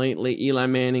falling lately, Eli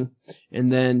Manning, and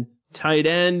then tight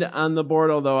end on the board,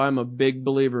 although I'm a big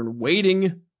believer in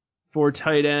waiting for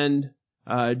tight end,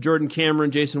 Jordan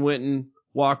Cameron, Jason Witten,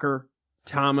 Walker,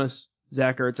 Thomas,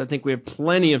 Zach Ertz. I think we have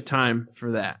plenty of time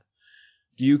for that.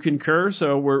 Do you concur?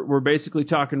 So we're basically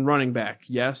talking running back,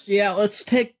 yes? Yeah, let's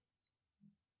take...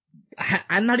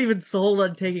 I'm not even sold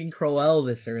on taking Crowell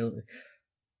this early.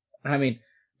 I mean,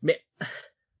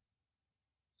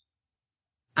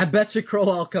 I bet you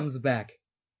Crowell comes back.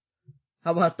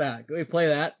 How about that? Can we play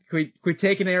that? Can we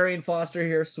take an Arian Foster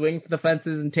here, swing for the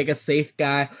fences, and take a safe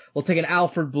guy? We'll take an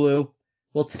Alfred Blue.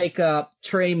 We'll take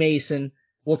Trey Mason.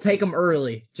 We'll take him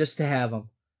early, just to have him.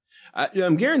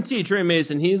 I'm guaranteed Trey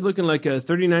Mason, he's looking like a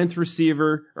 39th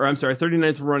receiver,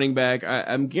 39th running back.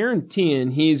 I'm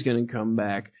guaranteeing he's going to come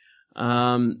back.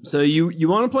 So you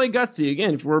want to play gutsy.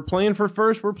 Again, if we're playing for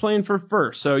first, we're playing for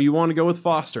first. So you want to go with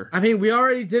Foster. I mean, we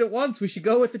already did it once. We should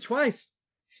go with it twice.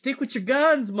 Stick with your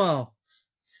guns, Mo.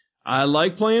 I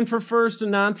like playing for first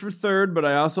and not for third, but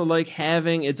I also like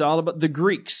it's all about the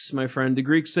Greeks, my friend. The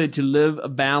Greeks said to live a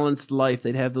balanced life.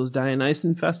 They'd have those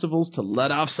Dionysian festivals to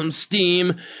let off some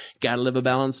steam. Gotta live a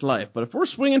balanced life. But if we're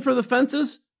swinging for the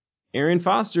fences, Arian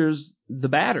Foster's the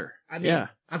batter. I mean,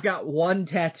 I've got one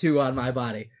tattoo on my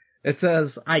body. It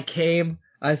says, I came,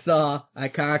 I saw, I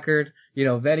conquered,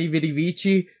 Veni Vidi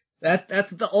Vici.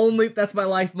 That's my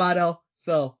life motto.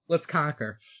 So let's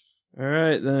conquer. All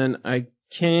right, then I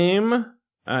came,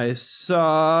 I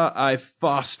saw, I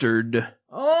fostered.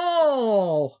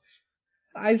 Oh,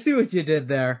 I see what you did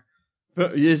there.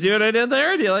 You see what I did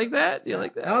there? Do you like that?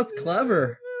 That was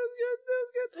clever.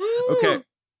 That was good. Okay.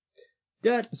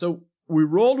 Good. So we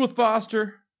rolled with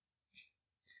Foster.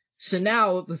 So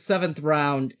now the 7th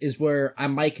round is where I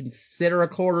might consider a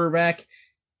quarterback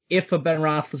if a Ben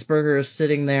Roethlisberger is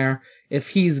sitting there. If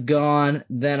he's gone,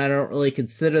 then I don't really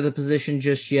consider the position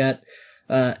just yet.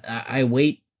 I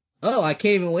wait. Oh, I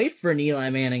can't even wait for an Eli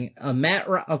Manning.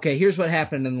 Okay, here's what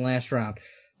happened in the last round.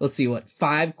 Let's see,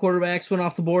 5 quarterbacks went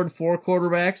off the board? 4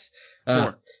 quarterbacks?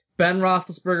 4. Ben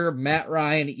Roethlisberger, Matt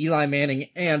Ryan, Eli Manning,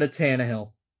 and a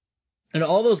Tannehill. And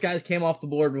all those guys came off the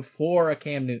board before a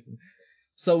Cam Newton.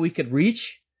 So we could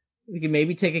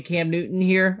maybe take a Cam Newton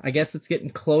here. I guess it's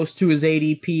getting close to his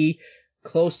ADP,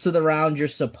 close to the round you're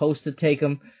supposed to take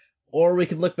him. Or we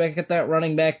could look back at that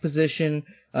running back position,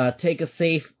 take a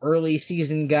safe early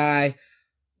season guy.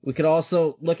 We could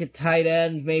also look at tight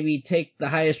end, maybe take the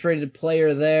highest rated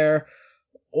player there.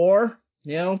 Or,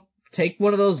 take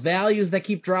one of those values that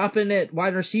keep dropping at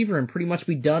wide receiver and pretty much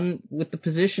be done with the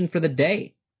position for the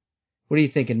day. What are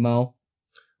you thinking, Mo?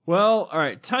 Well, all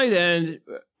right, tight end,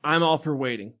 I'm all for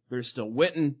waiting. There's still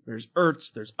Witten, there's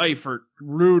Ertz, there's Eifert,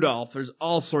 Rudolph, there's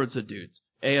all sorts of dudes.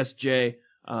 ASJ,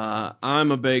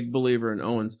 I'm a big believer in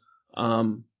Owens.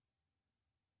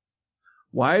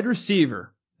 Wide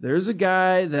receiver, there's a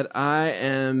guy that I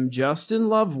am just in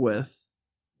love with,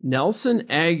 Nelson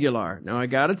Aguilar. Now, I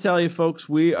gotta tell you, folks,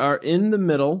 we are in the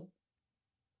middle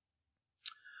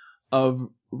of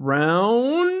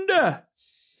round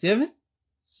 7?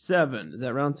 7. Is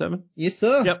that round 7? Yes,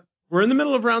 sir. Yep. We're in the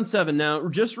middle of round 7 now.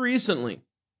 Just recently,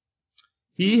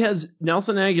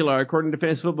 Nelson Aguilar, according to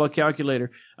Fantasy Football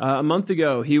Calculator, a month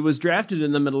ago, he was drafted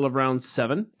in the middle of round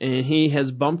 7, and he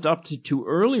has bumped up to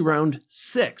early round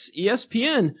 6.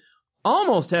 ESPN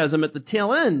almost has him at the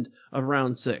tail end of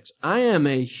round 6. I am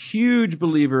a huge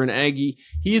believer in Aggie.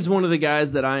 He's one of the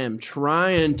guys that I am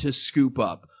trying to scoop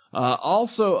up.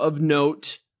 Also of note,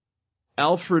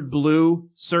 Alfred Blue,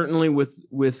 certainly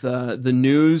with the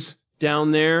news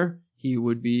down there, he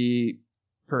would be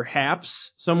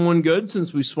perhaps someone good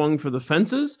since we swung for the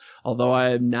fences, although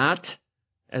I am not,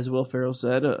 as Will Ferrell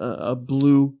said, a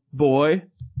blue boy.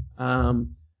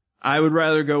 I would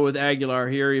rather go with Aguilar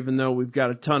here, even though we've got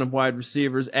a ton of wide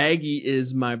receivers. Aggie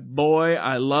is my boy.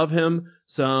 I love him.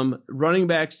 Some running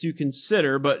backs to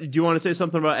consider, but do you want to say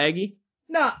something about Aggie?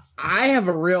 No, I have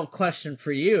a real question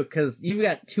for you, because you've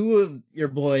got 2 of your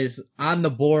boys on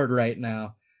the board right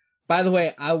now. By the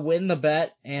way, I win the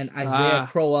bet, and Isaiah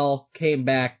Crowell came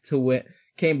back to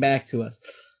us.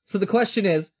 So the question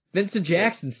is, Vincent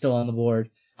Jackson's still on the board.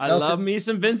 I love me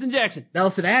some Vincent Jackson.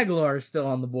 Nelson Aguilar is still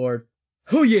on the board.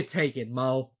 Who you taking,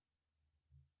 Mo?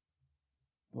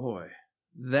 Boy,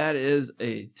 that is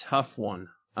a tough one.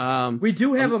 We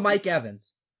do have a Mike Evans.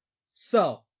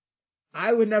 So,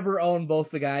 I would never own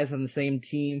both the guys on the same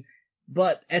team.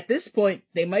 But at this point,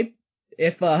 they might,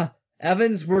 if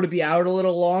Evans were to be out a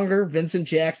little longer, Vincent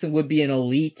Jackson would be an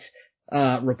elite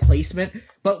replacement.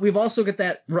 But we've also got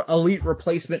that elite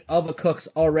replacement of a Cooks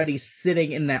already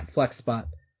sitting in that flex spot.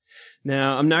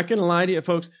 Now, I'm not going to lie to you,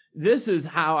 folks. This is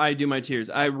how I do my tiers.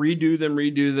 I redo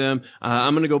them.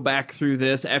 I'm going to go back through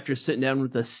this after sitting down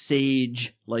with a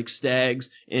sage like Stags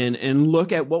and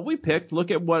look at what we picked, look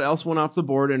at what else went off the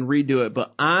board, and redo it.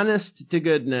 But honest to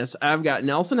goodness, I've got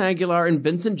Nelson Aguilar and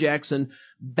Vincent Jackson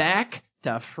back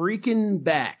to freaking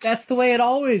back. That's the way it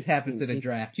always happens in a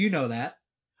draft. You know that.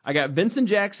 I got Vincent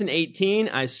Jackson 18.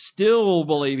 I still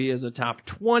believe he is a top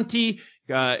 20.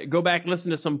 Go back and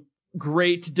listen to some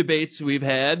great debates we've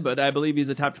had, but I believe he's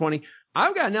a top 20.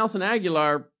 I've got Nelson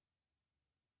Aguilar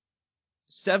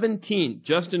 17,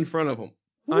 just in front of him.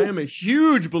 Ooh. I am a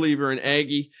huge believer in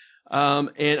Aggie,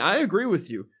 and I agree with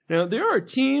you. Now, there are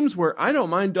teams where I don't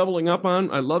mind doubling up on.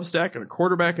 I love stacking a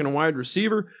quarterback and a wide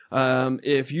receiver.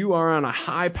 If you are on a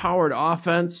high-powered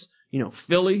offense,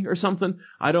 Philly or something,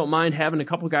 I don't mind having a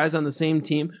couple guys on the same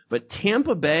team. But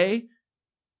Tampa Bay,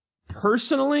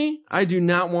 personally, I do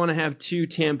not want to have 2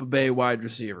 Tampa Bay wide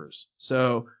receivers.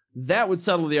 So that would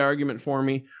settle the argument for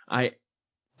me.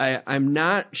 I'm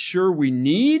not sure we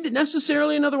need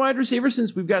necessarily another wide receiver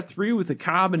since we've got 3 with a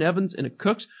Cobb and Evans and a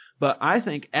Cooks, but I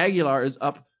think Aguilar is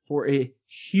up for a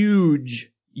huge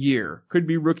year. Could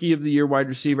be Rookie of the Year wide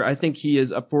receiver. I think he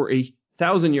is up for a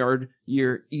 1,000-yard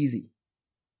year easy.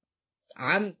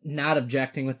 I'm not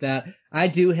objecting with that. I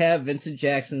do have Vincent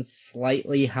Jackson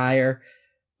slightly higher,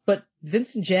 but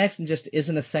Vincent Jackson just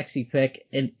isn't a sexy pick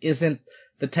and isn't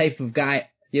the type of guy,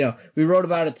 we wrote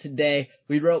about it today.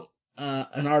 We wrote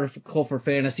an article for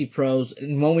Fantasy Pros,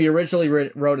 and when we originally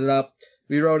wrote it up,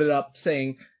 we wrote it up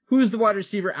saying, who's the wide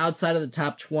receiver outside of the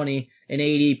top 20 in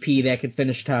ADP that could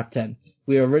finish top 10?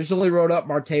 We originally wrote up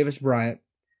Martavis Bryant.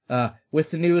 With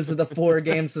the news of the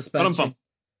 4-game suspension,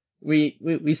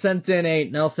 we sent in a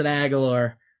Nelson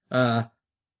Aguilar, revisionist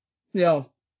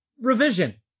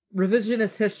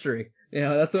history.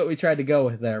 That's what we tried to go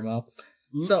with there, Mo.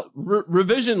 So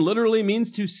revision literally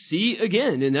means to see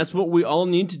again, and that's what we all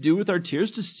need to do with our tiers,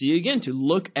 to see again, to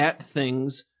look at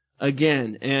things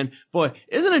again. And boy,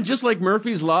 isn't it just like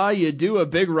Murphy's Law? You do a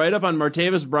big write-up on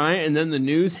Martavis Bryant and then the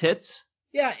news hits?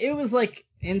 Yeah, it was like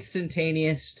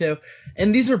instantaneous too.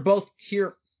 And these are both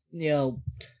tier, Nelson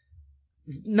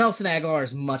Aguilar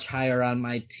is much higher on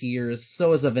my tiers.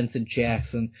 So is a Vincent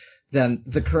Jackson than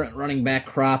the current running back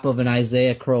crop of an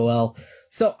Isaiah Crowell.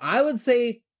 So I would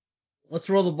say, let's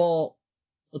roll the ball.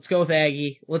 Let's go with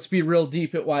Aggie. Let's be real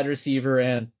deep at wide receiver.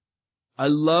 And I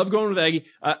love going with Aggie.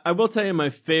 I will tell you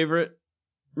my favorite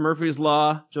Murphy's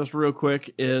Law, just real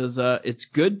quick, is it's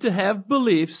good to have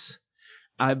beliefs.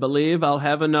 I believe I'll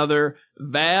have another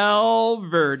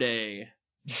Valverde.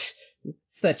 Is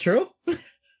that true?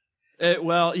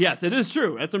 Well, yes, it is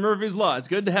true. That's a Murphy's Law. It's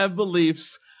good to have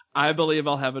beliefs. I believe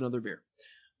I'll have another beer.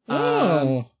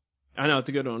 Oh. I know, it's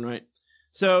a good one, right?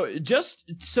 So, just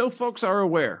so folks are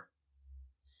aware,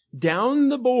 down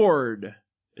the board,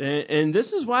 and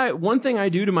this is why one thing I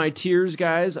do to my tiers,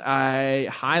 guys, I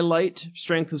highlight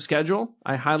strength of schedule.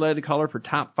 I highlight a color for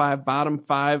top 5, bottom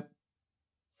 5.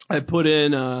 I put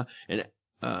in a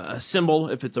symbol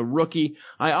if it's a rookie.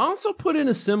 I also put in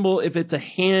a symbol if it's a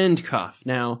handcuff.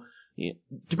 Now,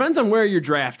 Depends on where you're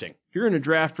drafting. If you're in a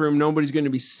draft room, nobody's going to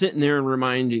be sitting there and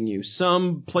reminding you.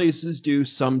 Some places do,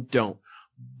 some don't.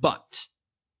 But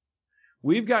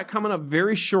we've got coming up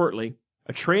very shortly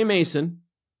a Trey Mason,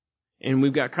 and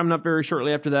we've got coming up very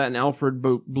shortly after that an Alfred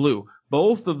Blue.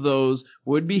 Both of those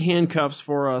would be handcuffs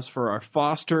for us for our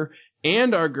Foster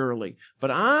and our Gurley.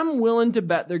 But I'm willing to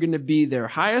bet they're going to be their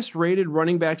highest-rated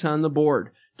running backs on the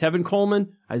board. Tevin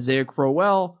Coleman, Isaiah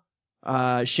Crowell,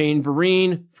 Shane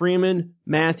Vereen, Freeman,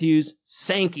 Matthews,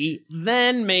 Sankey,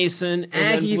 then Mason, and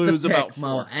Aggie's then Blue's the pick, about 4.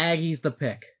 Mo. Aggie's the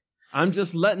pick. I'm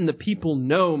just letting the people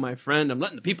know, my friend. I'm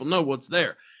letting the people know what's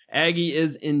there. Aggie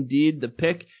is indeed the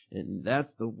pick, and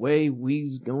that's the way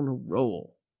we's gonna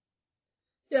roll.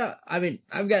 Yeah, I mean,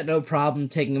 I've got no problem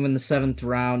taking him in the 7th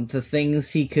round. The things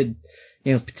he could,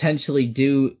 potentially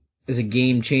do as a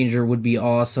game changer would be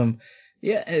awesome.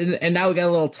 Yeah, and now we got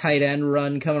a little tight end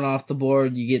run coming off the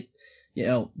board. You get,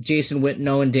 Jason Witten,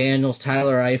 Owen Daniels,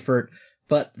 Tyler Eifert,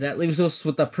 but that leaves us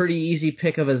with a pretty easy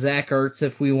pick of a Zach Ertz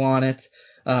if we want it.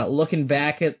 Looking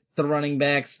back at the running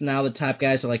backs, now the top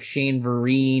guys are like Shane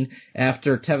Vereen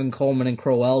after Tevin Coleman and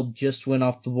Crowell just went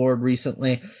off the board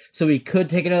recently. So we could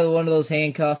take another one of those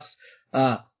handcuffs.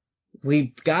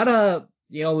 We've got a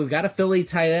Philly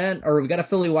tight end, or we've got a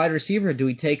Philly wide receiver. Do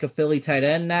we take a Philly tight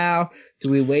end now? Do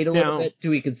we wait a little bit? Do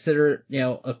we consider,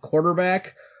 a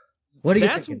quarterback? What are you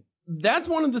thinking? That's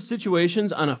one of the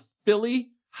situations on a Philly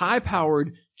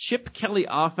high-powered Chip Kelly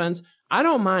offense. I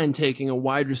don't mind taking a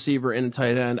wide receiver and a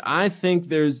tight end. I think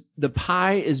the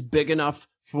pie is big enough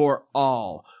for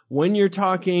all. When you're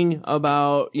talking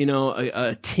about,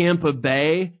 a Tampa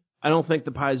Bay, I don't think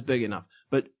the pie is big enough.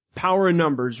 But power in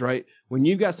numbers, right? When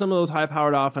you've got some of those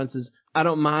high-powered offenses, I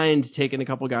don't mind taking a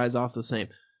couple guys off the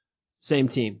same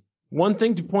team. One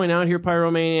thing to point out here,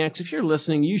 Pyromaniacs, if you're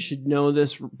listening, you should know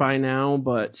this by now,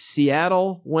 but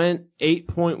Seattle went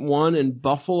 8.1 and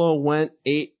Buffalo went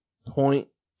 8.2.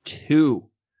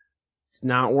 It's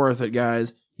not worth it,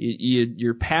 guys.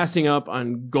 You're passing up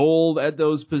on gold at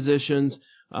those positions.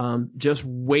 Just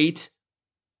wait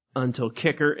until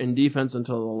kicker and defense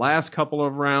until the last couple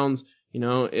of rounds.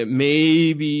 It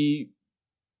may be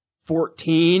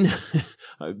 14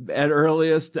 at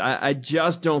earliest. I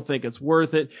just don't think it's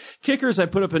worth it. Kickers, I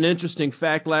put up an interesting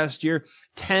fact last year.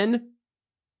 10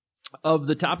 of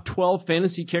the top 12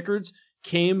 fantasy kickers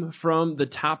came from the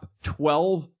top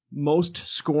 12 most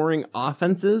scoring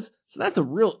offenses. So that's a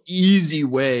real easy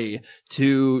way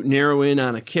to narrow in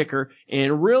on a kicker,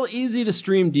 and real easy to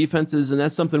stream defenses, and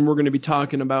that's something we're going to be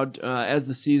talking about as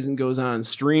the season goes on,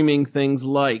 streaming things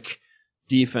like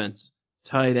defense,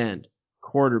 tight end,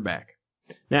 quarterback.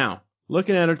 Now,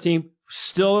 looking at our team,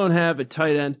 still don't have a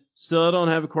tight end, still don't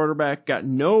have a quarterback, got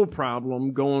no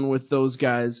problem going with those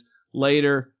guys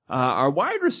later. Our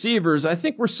wide receivers, I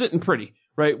think we're sitting pretty,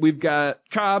 right? We've got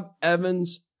Cobb,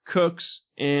 Evans, Cooks,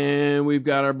 and we've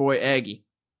got our boy Aggie.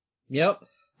 Yep.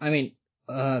 I mean,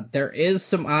 there is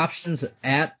some options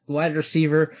at wide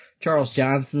receiver. Charles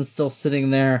Johnson's still sitting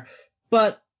there.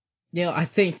 But, I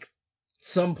think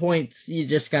some points you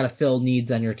just got to fill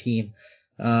needs on your team.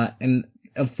 And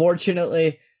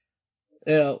unfortunately,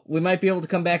 we might be able to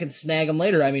come back and snag him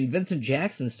later. I mean, Vincent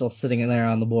Jackson's still sitting in there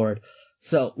on the board.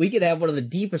 So we could have one of the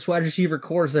deepest wide receiver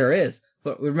cores there is.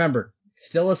 But remember,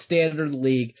 still a standard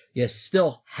league. You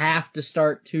still have to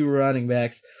start 2 running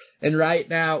backs. And right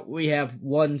now we have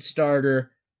 1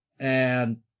 starter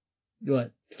and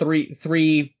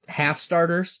three half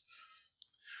starters.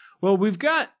 Well, we've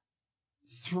got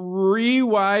 4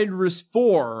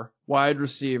 wide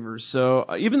receivers. So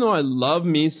even though I love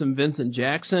me some Vincent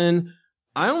Jackson,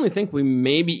 I only think we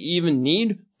maybe even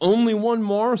need only 1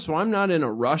 more, so I'm not in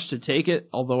a rush to take it.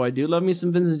 Although I do love me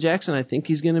some Vincent Jackson. I think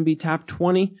he's going to be top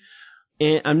 20.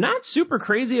 And I'm not super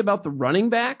crazy about the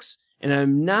running backs, and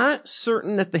I'm not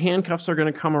certain that the handcuffs are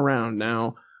going to come around.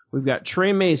 Now, we've got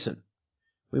Trey Mason.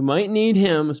 We might need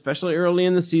him, especially early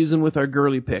in the season with our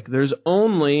Gurley pick. There's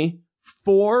only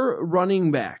 4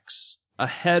 running backs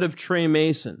ahead of Trey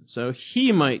Mason, so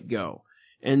he might go.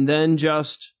 And then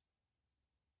just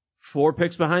 4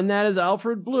 picks behind that is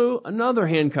Alfred Blue, another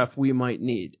handcuff we might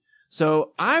need.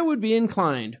 So I would be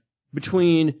inclined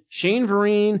between Shane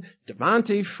Vereen,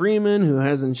 Devontae Freeman, who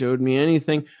hasn't showed me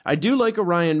anything. I do like a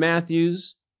Ryan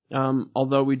Matthews,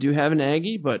 although we do have an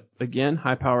Aggie, but again,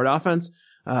 high-powered offense.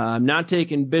 I'm not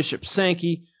taking Bishop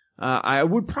Sankey. I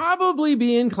would probably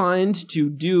be inclined to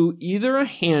do either a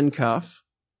handcuff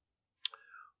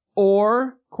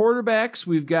or quarterbacks.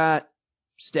 We've got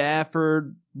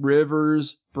Stafford,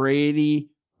 Rivers, Brady,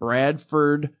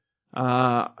 Bradford.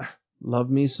 Love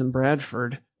me some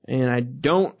Bradford. And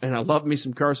I love me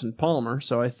some Carson Palmer,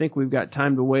 so I think we've got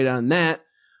time to wait on that.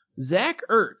 Zach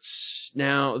Ertz.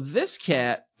 Now, this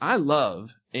cat I love.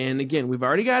 And again, we've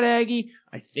already got Aggie.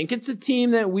 I think it's a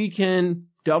team that we can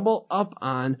double up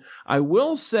on. I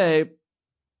will say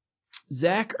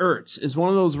Zach Ertz is one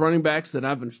of those running backs that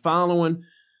I've been following.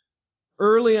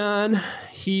 Early on,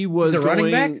 he was going...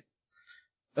 running back?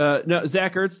 No,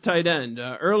 Zach Ertz, tight end.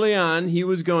 Early on, he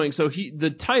was going... So the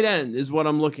tight end is what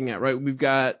I'm looking at, right? We've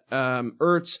got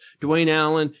Ertz, Dwayne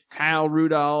Allen, Kyle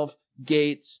Rudolph,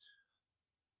 Gates.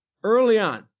 Early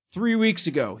on, 3 weeks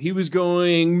ago, he was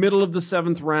going middle of the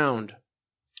 7th round.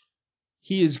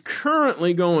 He is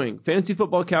currently going, Fantasy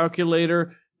Football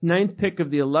Calculator, 9th pick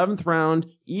of the 11th round.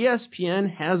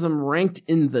 ESPN has him ranked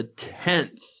in the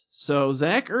 10th. So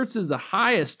Zach Ertz is the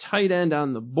highest tight end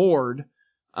on the board.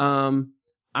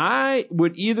 I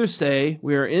would either say,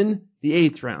 we are in the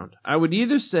 8th round, I would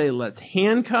either say let's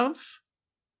handcuff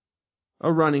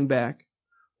a running back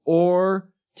or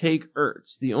take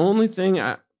Ertz. The only thing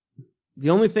I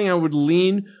would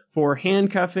lean for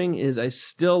handcuffing is I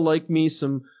still like me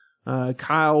some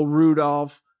Kyle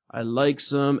Rudolph. I like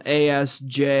some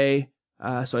ASJ.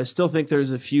 So I still think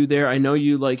there's a few there. I know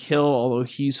you like Hill, although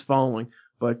he's falling.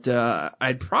 But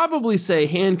I'd probably say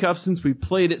handcuff since we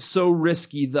played it so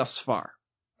risky thus far.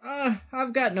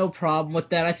 I've got no problem with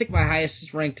that. I think my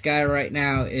highest ranked guy right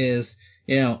now is,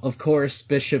 of course,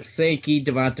 Bishop Sankey,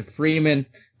 Devonta Freeman,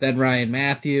 then Ryan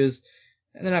Matthews.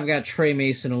 And then I've got Trey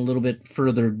Mason a little bit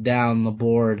further down the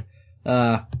board.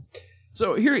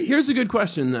 So here's a good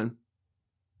question then.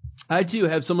 I too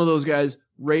have some of those guys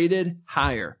rated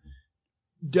higher.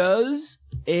 Does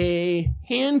a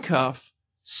handcuff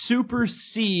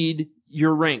supersede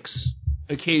your ranks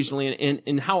occasionally?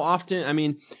 And how often? I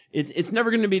mean, it's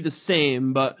never going to be the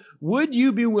same, but would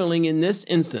you be willing in this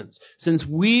instance, since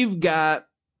we've got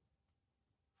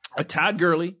a Todd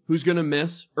Gurley who's going to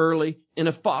miss early and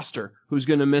a Foster who's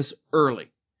going to miss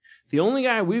early. The only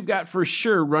guy we've got for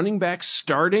sure running back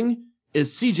starting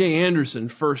is C.J.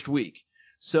 Anderson first week.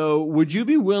 So would you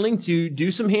be willing to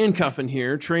do some handcuffing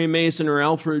here, Trey Mason or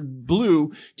Alfred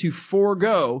Blue, to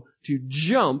forego, to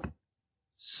jump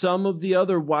some of the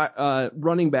other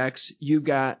running backs you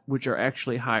got, which are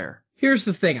actually higher? Here's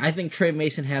the thing. I think Trey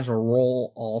Mason has a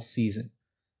role all season.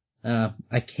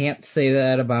 I can't say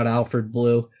that about Alfred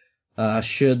Blue.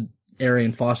 Should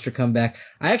Arian Foster come back.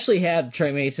 I actually have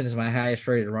Trey Mason as my highest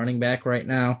rated running back right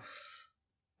now.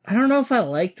 I don't know if I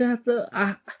like that, though.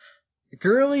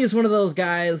 Gurley is one of those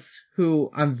guys who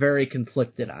I'm very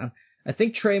conflicted on. I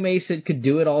think Trey Mason could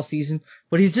do it all season,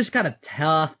 but he's just got a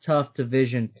tough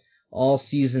division all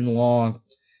season long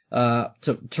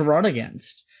to run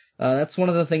against. That's one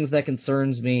of the things that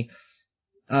concerns me.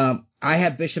 I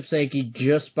have Bishop Sankey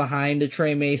just behind a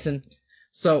Trey Mason.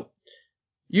 So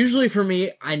usually for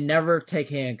me, I never take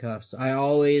handcuffs. I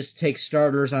always take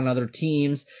starters on other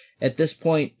teams. At this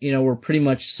point, we're pretty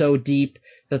much so deep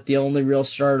that the only real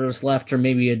starters left are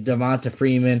maybe a Devonta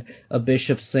Freeman, a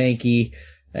Bishop Sankey,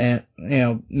 and,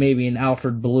 maybe an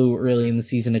Alfred Blue early in the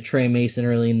season, a Trey Mason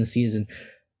early in the season.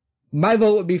 My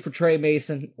vote would be for Trey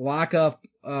Mason. Lock up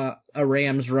a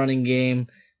Rams running game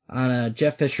on a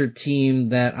Jeff Fisher team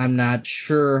that I'm not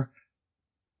sure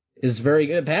is very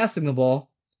good at passing the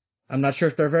ball. I'm not sure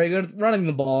if they're very good at running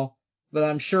the ball, but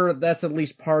I'm sure that's at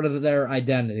least part of their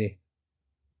identity.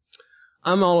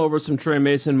 I'm all over some Trey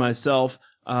Mason myself.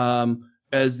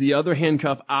 As the other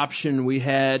handcuff option we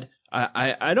had,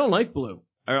 I don't like Blue.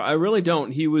 I really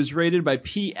don't. He was rated by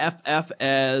PFF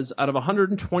as, out of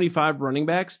 125 running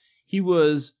backs, he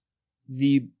was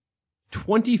the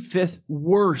 25th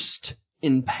worst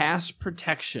in pass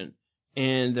protection.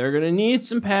 And they're going to need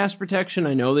some pass protection.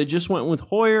 I know they just went with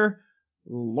Hoyer.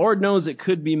 Lord knows it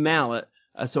could be Mallet.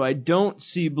 So I don't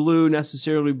see Blue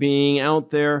necessarily being out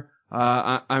there.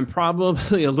 I'm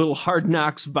probably a little Hard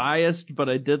Knocks biased, but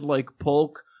I did like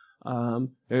Polk.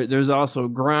 There's also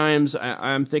Grimes.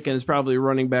 I'm thinking it's probably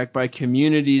running back by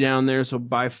community down there. So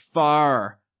by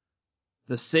far,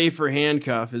 the safer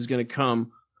handcuff is going to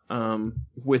come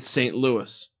with St.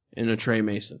 Louis in a Trey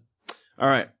Mason. All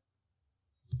right.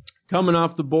 Coming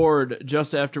off the board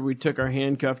just after we took our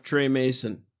handcuff Trey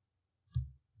Mason.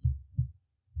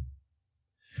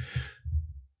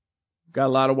 Got a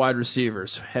lot of wide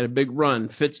receivers. Had a big run.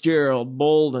 Fitzgerald,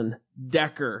 Bolden,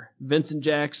 Decker, Vincent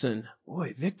Jackson.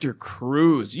 Boy, Victor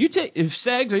Cruz.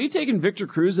 Sags, are you taking Victor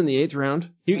Cruz in the 8th round?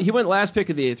 He went last pick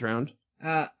of the 8th round.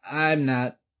 I'm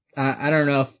not. I don't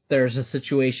know if there's a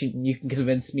situation you can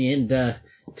convince me into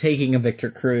taking a Victor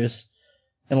Cruz,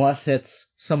 unless it's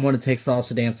someone to take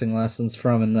salsa dancing lessons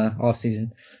from in the off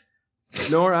season.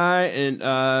 Nor I,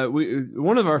 and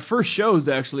one of our first shows,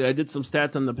 actually, I did some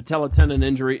stats on the patella tendon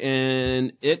injury,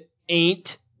 and it ain't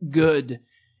good.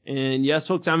 And yes,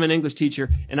 folks, I'm an English teacher,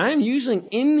 and I'm using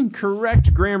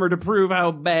incorrect grammar to prove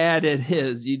how bad it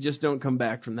is. You just don't come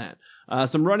back from that.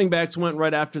 Some running backs went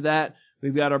right after that.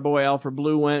 We've got our boy Alfred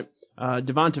Blue went,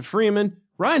 Devonta Freeman,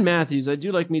 Ryan Matthews. I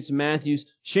do like me some Matthews.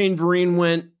 Shane Vereen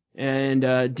went, and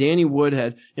Danny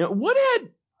Woodhead.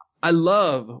 Woodhead, I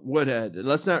love Woodhead.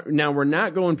 Now we're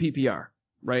not going PPR,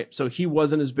 right? So he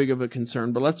wasn't as big of a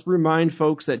concern. But let's remind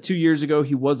folks that 2 years ago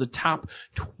he was a top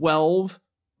 12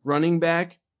 running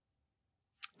back.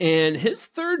 And his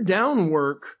third down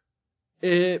work,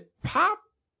 it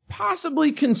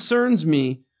possibly concerns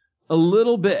me a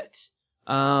little bit.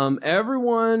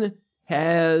 Everyone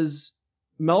has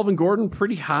Melvin Gordon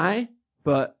pretty high,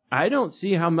 but I don't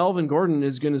see how Melvin Gordon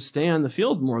is going to stay on the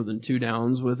field more than 2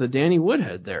 downs with a Danny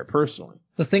Woodhead there, personally.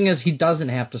 The thing is, he doesn't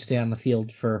have to stay on the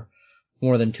field for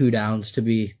more than 2 downs to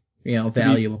be,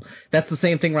 valuable. That's the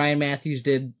same thing Ryan Matthews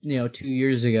did, 2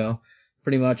 years ago.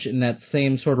 Pretty much in that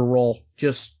same sort of role,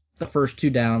 just the first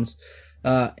 2 downs.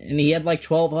 And he had like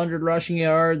 1,200 rushing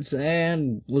yards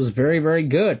and was very, very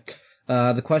good.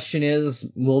 The question is,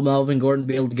 will Melvin Gordon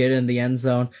be able to get in the end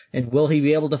zone, and will he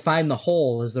be able to find the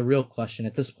hole is the real question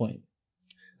at this point.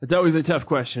 It's always a tough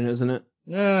question, isn't it?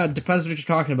 Depends what you're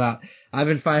talking about. I've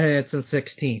been finding it since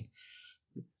 16.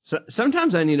 So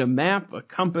sometimes I need a map, a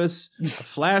compass, a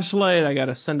flashlight. I got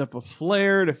to send up a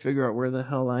flare to figure out where the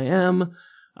hell I am.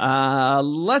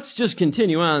 Let's just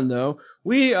continue on, though.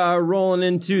 We are rolling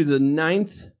into the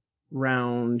 9th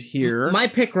round here. My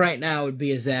pick right now would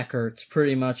be a Zach Ertz,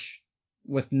 pretty much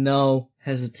with no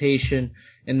hesitation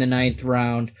in the 9th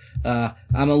round.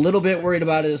 I'm a little bit worried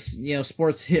about his,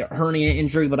 sports hernia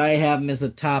injury, but I have him as a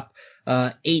top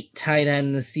 8 tight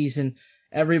end this season.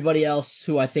 Everybody else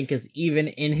who I think is even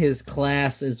in his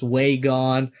class is way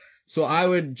gone. So I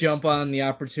would jump on the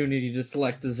opportunity to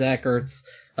select a Zach Ertz,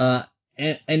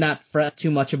 and not fret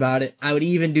too much about it. I would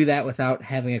even do that without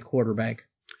having a quarterback.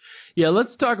 Yeah,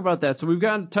 let's talk about that. So we've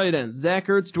got tight ends: Zach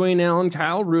Ertz, Dwayne Allen,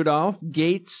 Kyle Rudolph,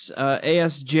 Gates,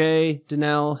 ASJ,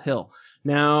 Donnell, Hill.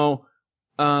 Now,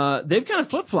 they've kind of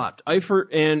flip-flopped,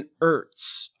 Eifert and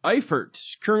Ertz. Eifert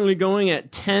currently going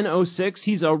at 10.06.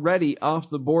 He's already off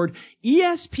the board.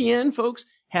 ESPN, folks,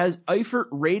 has Eifert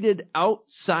rated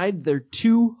outside their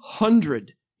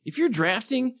 200. If you're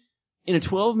drafting in a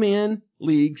 12-man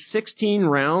league, 16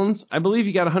 rounds, I believe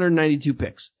you got 192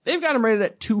 picks. They've got him rated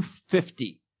at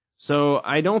 250. So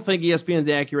I don't think ESPN's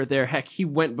accurate there. Heck, he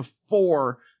went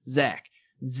before Zach.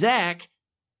 Zach,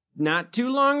 not too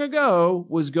long ago,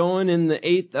 was going in the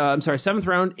 7th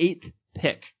round, 8th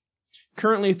pick.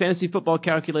 Currently, Fantasy Football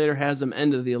Calculator has him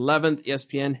end of the 11th.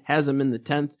 ESPN has him in the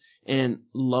 10th. And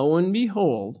lo and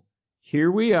behold, here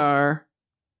we are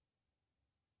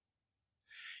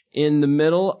in the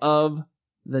middle of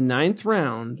the 9th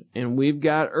round, and we've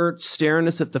got Ertz staring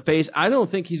us at the face. I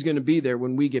don't think he's going to be there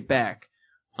when we get back.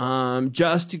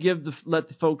 Just to let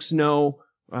the folks know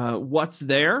what's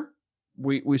there.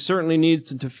 We certainly need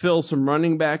to fill some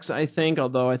running backs, I think,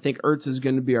 although I think Ertz is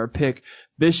going to be our pick.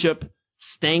 Bishop,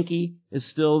 Stanky is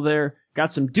still there.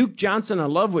 Got some Duke Johnson. I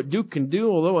love what Duke can do,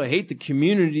 although I hate the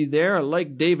community there. I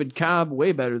like David Cobb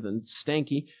way better than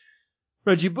Stanky.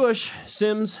 Reggie Bush,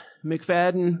 Sims,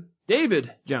 McFadden,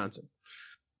 David Johnson.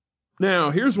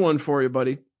 Now, here's one for you,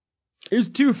 buddy. Here's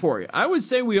 2 for you. I would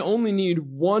say we only need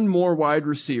 1 more wide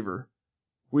receiver.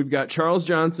 We've got Charles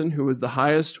Johnson, who is the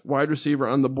highest wide receiver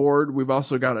on the board. We've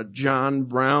also got a John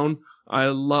Brown. I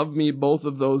love me both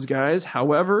of those guys.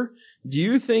 However, do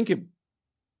you think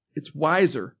it's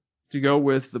wiser to go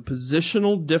with the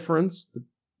positional difference,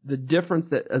 the difference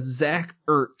that a Zach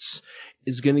Ertz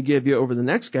is going to give you over the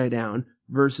next guy down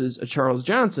versus a Charles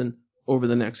Johnson over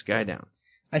the next guy down?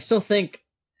 I still think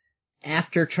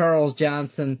after Charles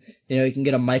Johnson, you can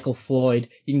get a Michael Floyd,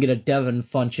 you can get a Devin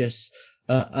Funchess,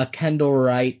 a Kendall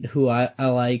Wright, who I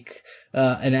like,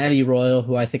 an Eddie Royal,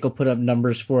 who I think will put up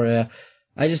numbers for you.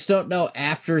 I just don't know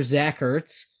after Zach Ertz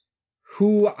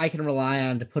who I can rely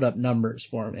on to put up numbers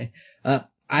for me.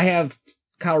 I have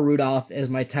Kyle Rudolph as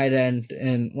my tight end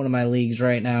in one of my leagues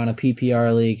right now in a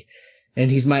PPR league, and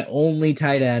he's my only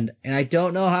tight end, and I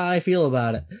don't know how I feel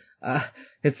about it.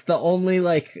 It's the only,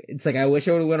 I wish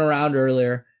I would have went around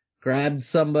earlier, grabbed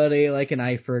somebody like an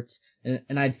Eifert,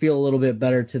 and I'd feel a little bit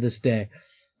better to this day.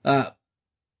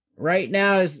 Right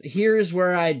now, here's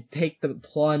where I'd take the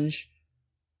plunge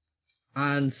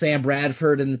on Sam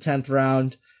Bradford in the 10th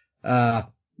round.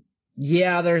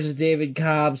 Yeah, there's a David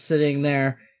Cobb sitting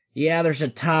there. Yeah, there's a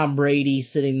Tom Brady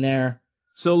sitting there.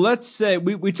 So let's say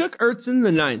we took Ertz in the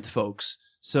 9th, folks.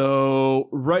 So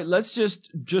let's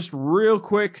just real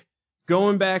quick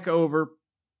going back over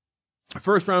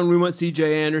First round, we went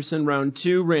C.J. Anderson. Round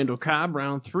 2, Randall Cobb.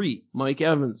 Round 3, Mike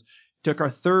Evans. Took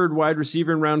our third wide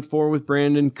receiver in round 4 with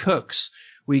Brandon Cooks.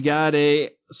 We got a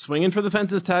swinging for the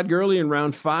fences Todd Gurley in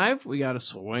round 5. We got a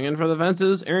swinging for the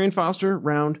fences Arian Foster,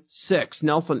 round 6.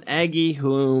 Nelson Aggie,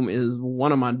 whom is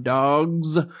one of my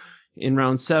dogs, in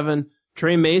round 7.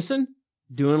 Trey Mason,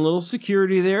 doing a little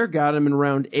security there. Got him in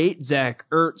round 8. Zach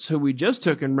Ertz, who we just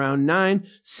took in round 9.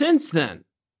 Since then,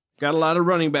 got a lot of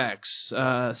running backs.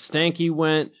 Stanky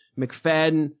went,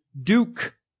 McFadden, Duke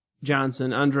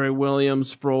Johnson, Andre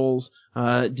Williams, Sproles,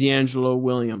 D'Angelo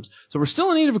Williams. So we're still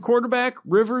in need of a quarterback.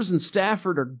 Rivers and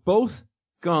Stafford are both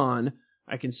gone.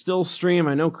 I can still stream.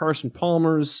 I know Carson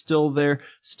Palmer is still there.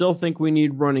 Still think we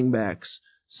need running backs.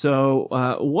 So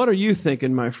what are you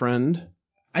thinking, my friend?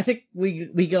 I think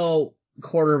we go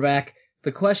quarterback.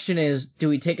 The question is, do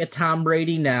we take a Tom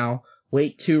Brady now,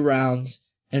 wait 2 rounds,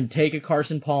 and take a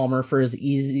Carson Palmer for his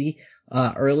easy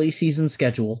early season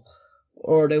schedule?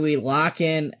 Or do we lock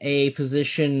in a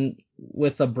position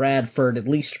with a Bradford at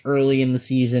least early in the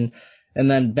season and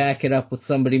then back it up with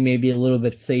somebody maybe a little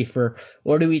bit safer?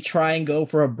 Or do we try and go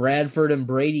for a Bradford and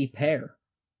Brady pair?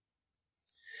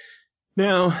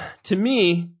 Now, to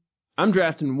me, I'm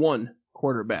drafting 1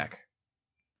 quarterback.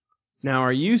 Now,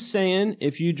 are you saying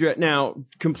if you now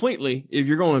completely, if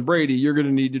you're going with Brady, you're going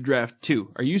to need to draft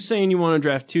 2? Are you saying you want to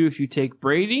draft 2 if you take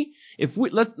Brady? If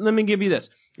we let me give you this.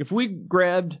 If we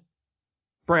grabbed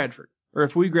Bradford, or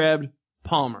if we grabbed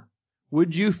Palmer,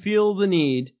 would you feel the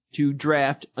need to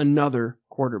draft another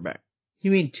quarterback?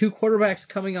 You mean 2 quarterbacks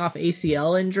coming off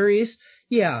ACL injuries?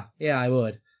 Yeah, I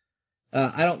would.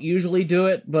 I don't usually do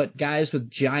it, but guys with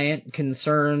giant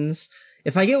concerns.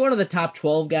 If I get one of the top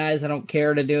 12 guys, I don't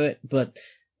care to do it, but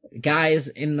guys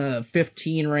in the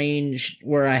 15 range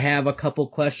where I have a couple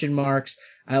question marks,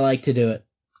 I like to do it.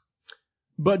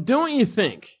 But don't you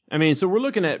think, so we're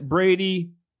looking at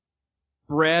Brady,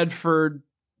 Bradford,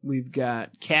 we've got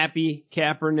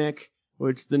Kaepernick,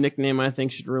 which the nickname I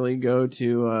think should really go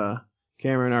to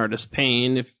Cameron Artis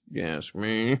Payne, if you ask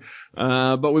me.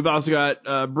 But we've also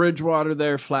got Bridgewater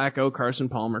there, Flacco, Carson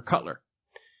Palmer, Cutler.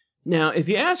 Now, if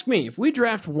you ask me, if we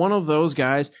draft one of those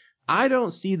guys, I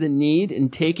don't see the need in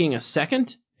taking a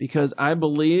second because I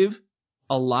believe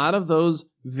a lot of those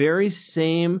very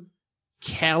same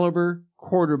caliber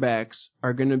quarterbacks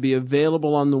are going to be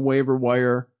available on the waiver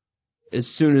wire as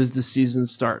soon as the season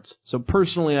starts. So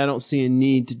personally, I don't see a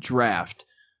need to draft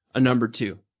a number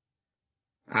 2.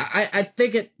 I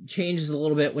think it changes a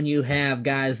little bit when you have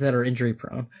guys that are injury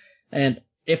prone. And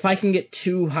if I can get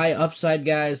 2 high upside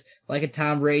guys like a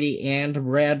Tom Brady and a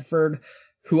Bradford,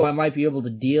 who I might be able to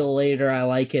deal later, I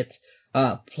like it.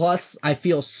 Plus, I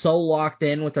feel so locked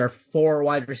in with our 4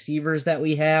 wide receivers that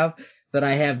we have that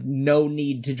I have no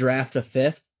need to draft a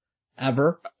 5th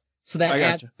ever. So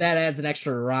that adds an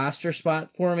extra roster spot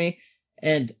for me.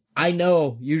 And I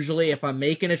know usually if I'm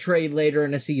making a trade later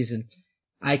in a season,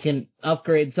 I can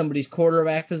upgrade somebody's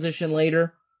quarterback position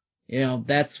later.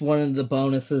 That's one of the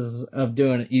bonuses of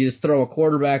doing it. You just throw a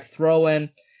quarterback throw in,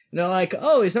 and they're like,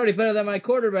 oh, he's already better than my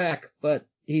quarterback, but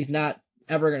he's not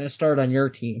ever going to start on your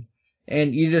team.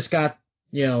 And you just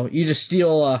you just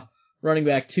steal a running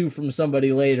back 2 from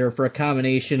somebody later for a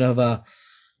combination of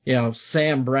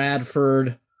Sam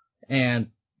Bradford and,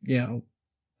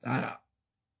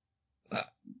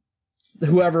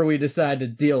 whoever we decide to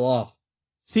deal off.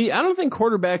 See, I don't think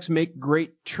quarterbacks make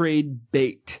great trade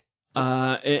bait.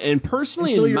 And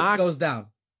personally, until in yours goes down.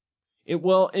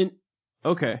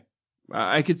 Okay.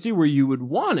 I could see where you would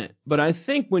want it, but I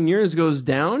think when yours goes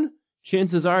down,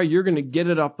 chances are you're going to get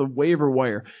it off the waiver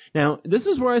wire. Now, this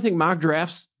is where I think mock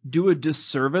drafts do a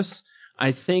disservice.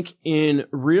 I think in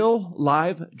real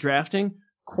live drafting,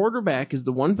 quarterback is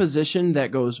the one position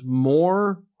that goes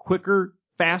more, quicker,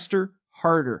 faster,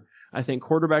 harder. I think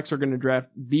quarterbacks are going to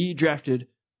be drafted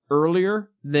earlier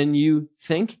than you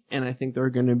think, and I think they're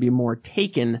going to be more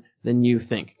taken than you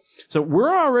think. So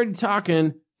we're already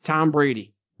talking Tom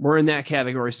Brady. We're in that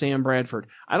category, Sam Bradford.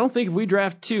 I don't think if we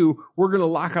draft 2, we're going to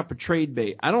lock up a trade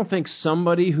bait. I don't think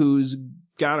somebody who's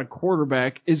got a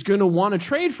quarterback is going to want to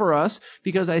trade for us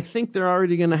because I think they're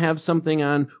already going to have something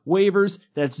on waivers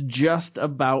that's just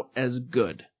about as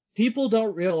good. People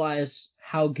don't realize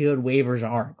how good waivers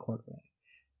are at quarterback.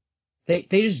 They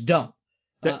just don't.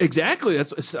 Exactly.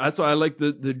 That's why I like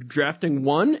the drafting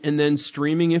 1 and then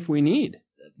streaming if we need.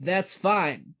 That's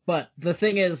fine. But the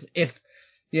thing is, if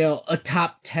a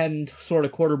top 10 sort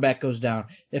of quarterback goes down,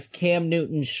 if Cam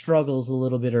Newton struggles a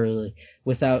little bit early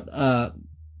without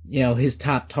his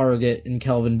top target in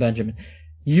Kelvin Benjamin,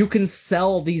 you can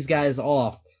sell these guys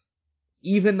off,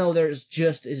 even though there's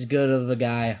just as good of a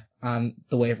guy on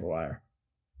the waiver wire.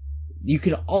 You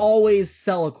can always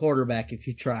sell a quarterback if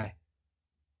you try.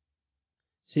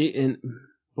 See, and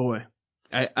boy,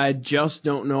 I just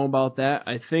don't know about that.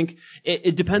 I think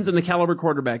it depends on the caliber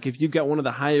quarterback. If you've got one of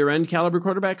the higher end caliber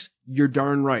quarterbacks, you're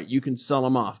darn right. You can sell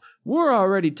them off. We're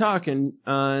already talking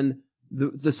on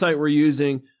the site we're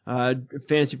using,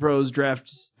 Fantasy Pros Draft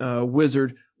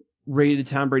Wizard, rated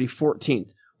Tom Brady 14th.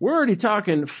 We're already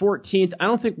talking 14th. I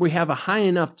don't think we have a high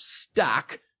enough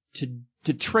stock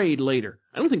to trade later.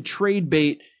 I don't think trade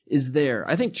bait is there.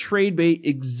 I think trade bait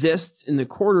exists in the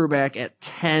quarterback at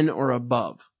 10 or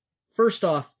above. First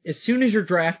off, as soon as your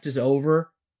draft is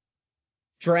over,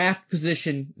 draft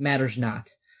position matters not.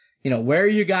 Where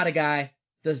you got a guy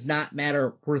does not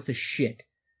matter worth a shit.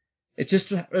 It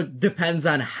just depends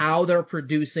on how they're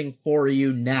producing for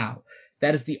you now.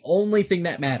 That is the only thing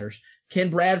that matters. Can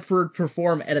Bradford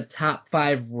perform at a top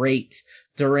 5 rate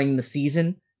during the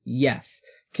season? Yes.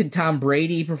 Can Tom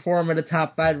Brady perform at a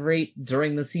top 5 rate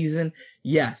during the season?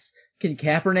 Yes. Can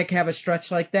Kaepernick have a stretch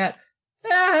like that?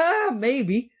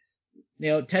 Maybe.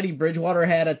 Teddy Bridgewater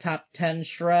had a top 10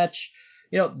 stretch.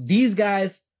 These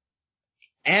guys,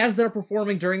 as they're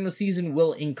performing during the season,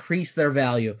 will increase their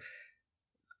value.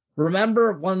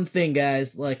 Remember one thing,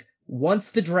 guys, once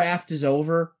the draft is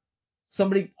over,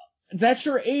 that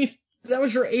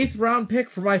was your 8th round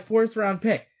pick for my 4th round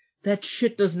pick. That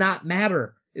shit does not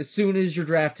matter as soon as your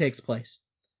draft takes place.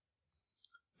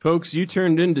 Folks, you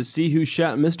turned in to see who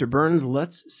shot Mr. Burns.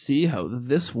 Let's see how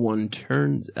this one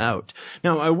turns out.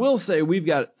 Now, I will say we've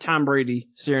got Tom Brady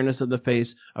staring us in the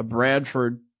face, a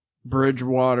Bradford,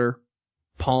 Bridgewater,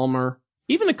 Palmer,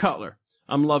 even a Cutler.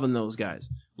 I'm loving those guys.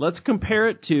 Let's compare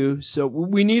it so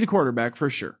we need a quarterback for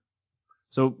sure.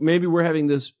 So maybe we're having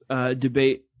this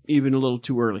debate even a little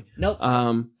too early. Nope.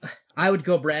 I would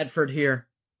go Bradford here.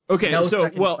 Okay, no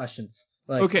questions.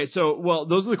 Those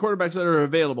are the quarterbacks that are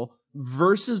available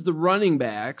versus the running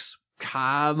backs,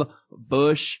 Cobb,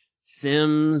 Bush,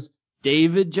 Sims,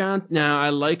 David Johnson. Now, I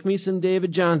like me some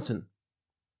David Johnson.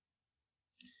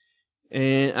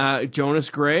 And Jonas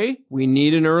Gray, we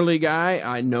need an early guy.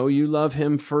 I know you love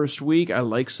him first week. I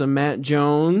like some Matt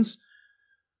Jones.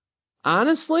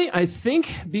 Honestly, I think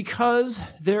because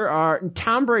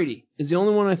Tom Brady is the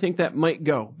only one I think that might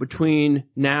go between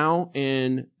now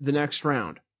and the next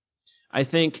round. I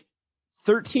think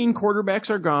 13 quarterbacks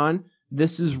are gone.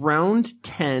 This is round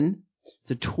 10.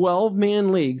 It's a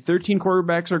 12-man league. 13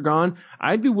 quarterbacks are gone.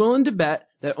 I'd be willing to bet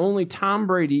that only Tom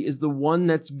Brady is the one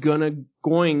that's going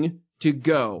to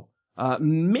go.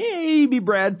 Maybe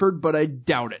Bradford, but I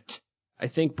doubt it. I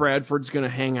think Bradford's going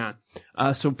to hang on.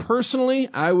 So personally,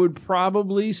 I would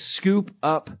probably scoop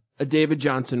up a David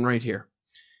Johnson right here.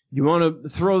 You want to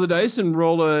throw the dice and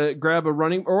grab a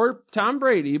running, or Tom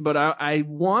Brady, but I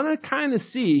want to kind of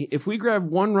see, if we grab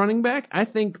one running back, I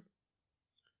think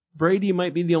Brady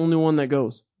might be the only one that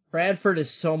goes. Bradford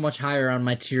is so much higher on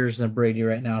my tiers than Brady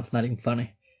right now, it's not even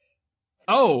funny.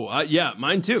 Oh, yeah,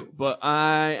 mine too. But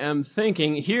I am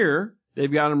thinking here,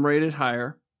 they've got him rated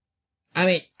higher. I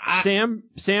mean,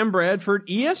 Sam Bradford,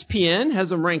 ESPN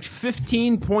has him ranked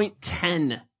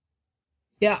 15.10.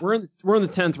 Yeah. We're in the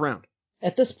 10th round.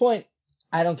 At this point,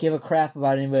 I don't give a crap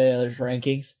about anybody else's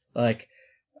rankings.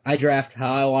 I draft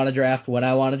how I want to draft, when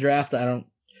I want to draft.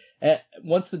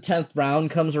 Once the 10th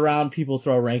round comes around, people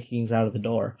throw rankings out of the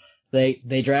door.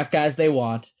 They draft guys they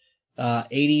want.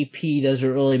 ADP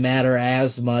doesn't really matter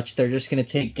as much. They're just going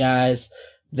to take guys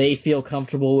they feel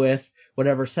comfortable with,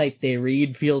 whatever site they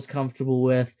read feels comfortable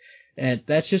with, and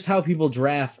that's just how people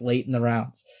draft late in the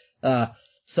rounds.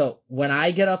 So when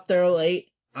I get up there late,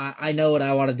 I know what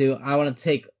I want to do. I want to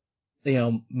take,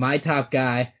 my top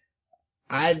guy.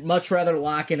 I'd much rather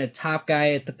lock in a top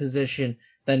guy at the position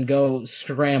than go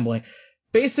scrambling.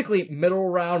 Basically, middle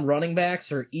round running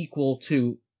backs are equal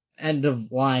to end of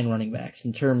line running backs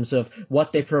in terms of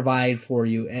what they provide for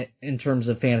you in terms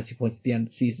of fantasy points at the end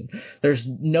of the season. There's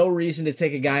no reason to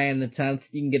take a guy in the 10th.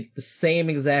 You can get the same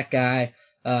exact guy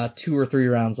 2 or 3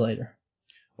 rounds later.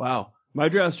 Wow. My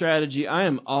draft strategy, I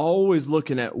am always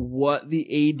looking at what the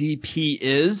ADP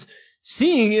is,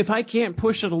 seeing if I can't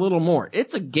push it a little more.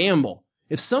 It's a gamble.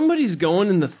 If somebody's going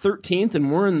in the 13th and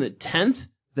we're in the 10th,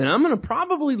 then I'm going to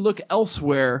probably look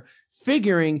elsewhere,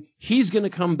 figuring he's going to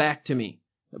come back to me.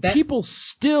 People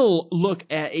still look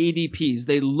at ADPs.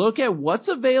 They look at what's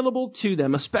available to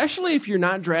them, especially if you're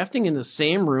not drafting in the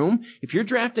same room. If you're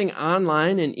drafting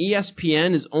online and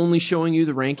ESPN is only showing you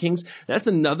the rankings, that's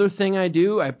another thing I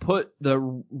do. I put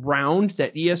the round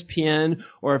that ESPN,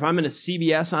 or if I'm in a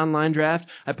CBS online draft,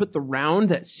 I put the round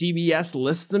that CBS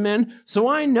lists them in, so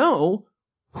I know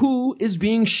who is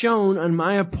being shown on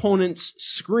my opponent's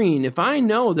screen. If I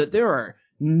know that there are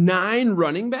 9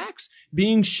 running backs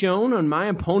being shown on my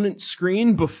opponent's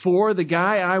screen before the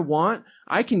guy I want,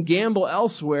 I can gamble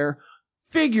elsewhere,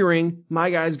 figuring my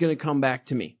guy's going to come back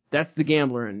to me. That's the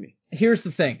gambler in me. Here's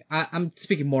the thing. I'm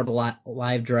speaking more to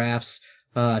live drafts.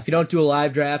 If you don't do a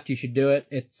live draft, you should do it.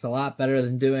 It's a lot better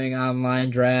than doing online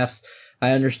drafts. I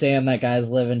understand that guys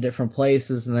live in different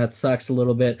places, and that sucks a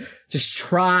little bit. Just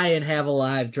try and have a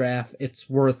live draft. It's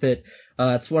worth it.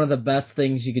 It's one of the best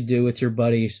things you could do with your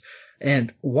buddies.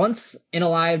 And once in a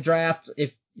live draft,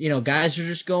 if, guys are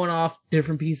just going off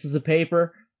different pieces of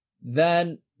paper,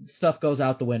 then stuff goes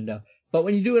out the window. But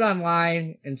when you do it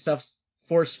online and stuff's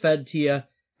force-fed to you,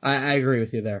 I agree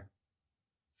with you there.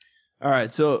 All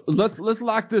right, so let's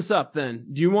lock this up then.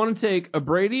 Do you want to take a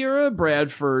Brady or a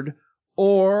Bradford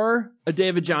or a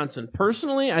David Johnson?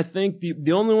 Personally, I think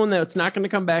the only one that's not going to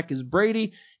come back is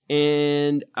Brady,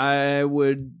 and I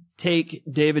would take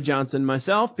David Johnson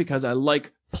myself because I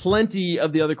like plenty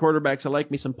of the other quarterbacks. I like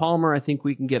me some Palmer. I think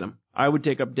we can get him. I would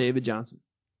take up David Johnson.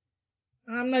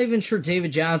 I'm not even sure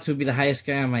David Johnson would be the highest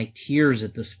guy on my tiers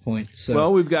at this point. So.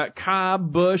 Well, we've got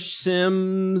Cobb, Bush,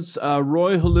 Sims,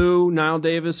 Roy Halou, Nile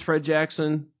Davis, Fred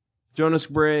Jackson, Jonas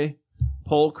Bray,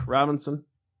 Polk, Robinson.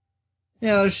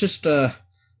 Yeah, there's just a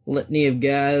litany of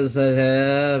guys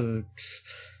that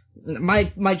have...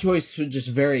 My choice would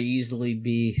just very easily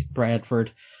be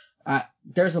Bradford.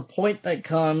 There's a point that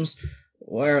comes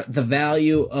where the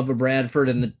value of a Bradford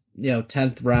in the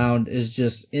 10th round is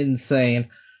just insane.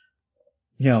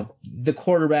 The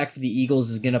quarterback for the Eagles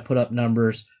is going to put up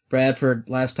numbers. Bradford,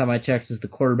 last time I checked, is the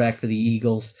quarterback for the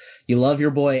Eagles. You love your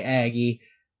boy Aggie.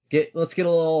 Let's get a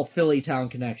little Philly town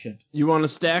connection. You want to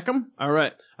stack them? All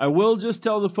right. I will just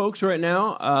tell the folks right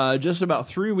now, just about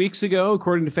 3 weeks ago,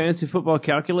 according to Fantasy Football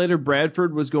Calculator,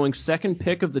 Bradford was going second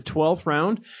pick of the 12th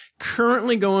round,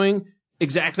 currently going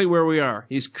exactly where we are.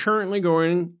 He's currently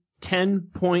going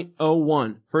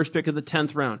 10.01, first pick of the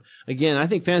 10th round. Again, I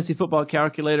think Fantasy Football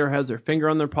Calculator has their finger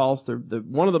on their pulse. They're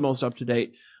one of the most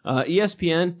up-to-date.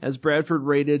 ESPN has Bradford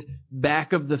rated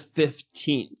back of the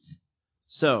 15th.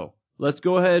 So let's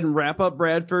go ahead and wrap up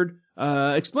Bradford.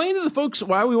 Explain to the folks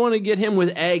why we want to get him with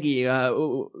Aggie.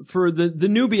 For the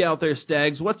newbie out there,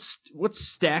 Stags, what's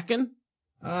stacking?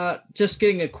 Just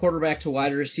getting a quarterback to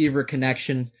wide receiver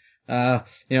connection.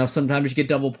 Sometimes you get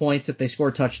double points if they score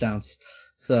touchdowns.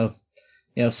 So,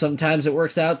 sometimes it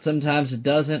works out, sometimes it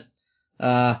doesn't.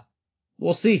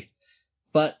 We'll see.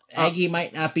 But Aggie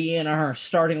might not be in our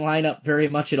starting lineup very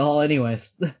much at all anyways.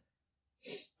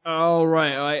 All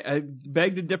right. I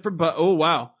beg to differ, but oh,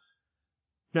 wow.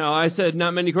 Now, I said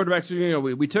not many quarterbacks are going to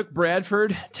go. We took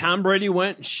Bradford. Tom Brady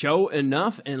went, show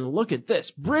enough. And look at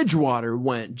this. Bridgewater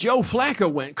went. Joe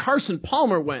Flacco went. Carson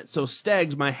Palmer went. So,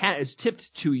 Stags, my hat is tipped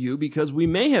to you because we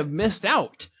may have missed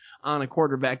out on a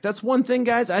quarterback. That's one thing,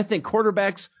 guys. I think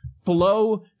quarterbacks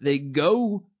flow. They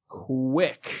go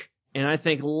quick. And I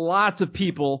think lots of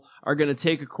people are going to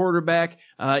take a quarterback.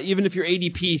 Even if your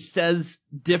ADP says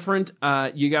different,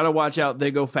 you got to watch out.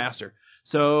 They go faster.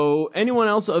 So anyone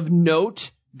else of note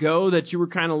that you were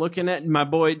kind of looking at? My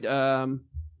boy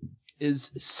is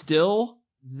still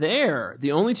there.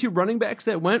 The only 2 running backs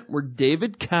that went were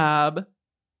David Cobb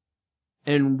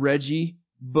and Reggie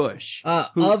Bush.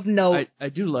 Of note, I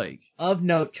do like. Of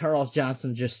note, Charles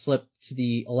Johnson just slipped to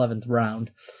the 11th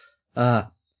round,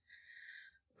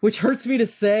 which hurts me to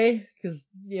say because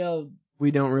we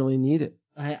don't really need it.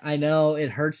 I know it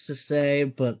hurts to say,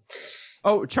 but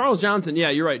Charles Johnson.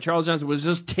 Yeah, you're right. Charles Johnson was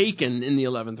just taken in the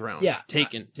 11th round. Yeah,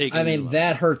 taken. I mean,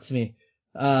 that hurts me.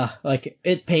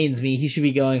 It pains me. He should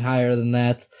be going higher than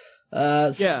that.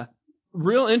 Yeah.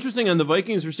 Real interesting on the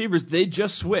Vikings receivers, they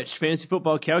just switched. Fantasy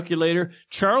Football Calculator.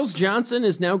 Charles Johnson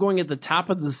is now going at the top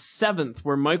of the 7th,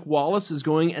 where Mike Wallace is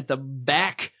going at the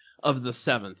back of the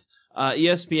 7th.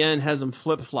 ESPN has him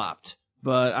flip-flopped,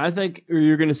 but I think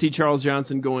you're going to see Charles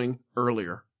Johnson going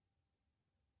earlier.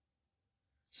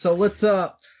 So let's,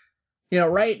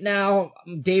 right now,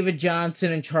 David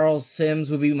Johnson and Charles Sims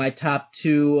would be my top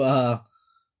 2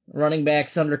 running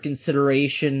backs under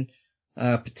consideration.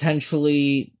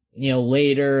 Potentially,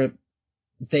 later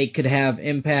they could have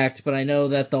impact, but I know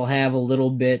that they'll have a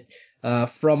little bit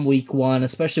from week 1,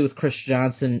 especially with Chris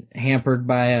Johnson hampered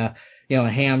by a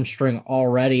hamstring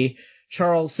already.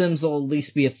 Charles Sims will at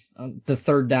least be the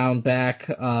third down back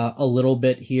a little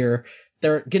bit here.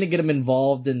 They're going to get him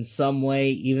involved in some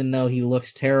way, even though he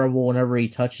looks terrible whenever he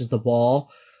touches the ball.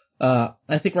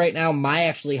 I think right now my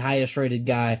actually highest rated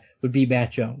guy would be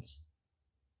Matt Jones.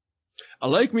 I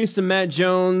like me some Matt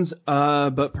Jones,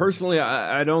 but personally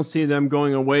I don't see them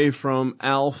going away from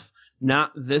Alf,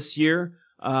 not this year.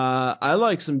 I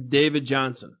like some David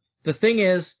Johnson. The thing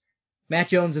is, Matt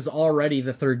Jones is already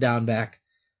the third down back.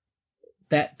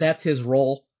 That's his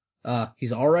role.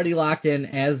 He's already locked in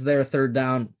as their third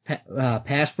down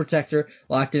pass protector,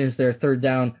 locked in as their third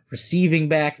down receiving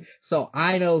back. So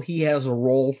I know he has a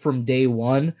role from day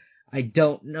one. I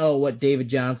don't know what David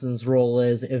Johnson's role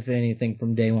is, if anything,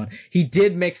 from day one. He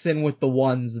did mix in with the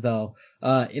ones, though,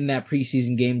 in that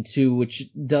preseason game, too, which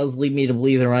does lead me to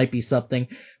believe there might be something.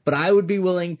 But I would be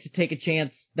willing to take a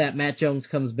chance that Matt Jones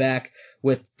comes back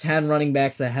with 10 running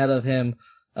backs ahead of him,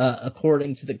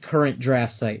 according to the current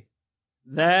draft site.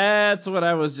 That's what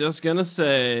I was just going to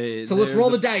say. So let's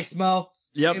roll the dice, Mo.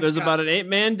 Yep, there's about an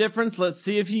 8-man difference. Let's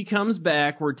see if he comes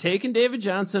back. We're taking David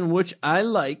Johnson, which I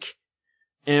like.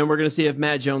 And we're going to see if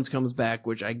Matt Jones comes back,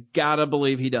 which I got to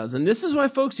believe he does. And this is why,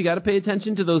 folks, you got to pay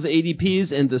attention to those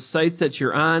ADPs and the sites that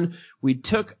you're on. We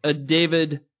took a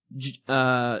David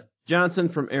Johnson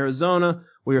from Arizona.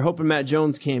 We were hoping Matt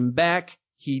Jones came back.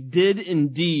 He did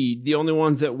indeed. The only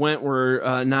ones that went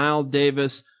were Niall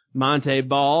Davis, Monte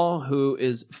Ball, who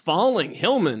is falling.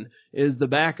 Hillman is the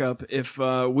backup if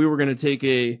we were going to take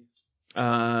a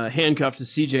handcuff to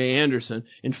C.J. Anderson.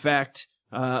 In fact,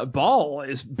 Ball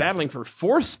is battling for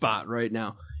fourth spot right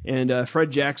now, and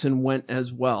Fred Jackson went as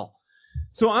well.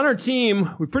 So on our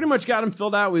team, we pretty much got them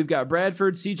filled out. We've got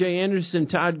Bradford, C.J. Anderson,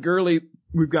 Todd Gurley.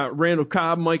 We've got Randall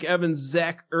Cobb, Mike Evans,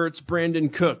 Zach Ertz, Brandon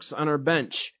Cooks on our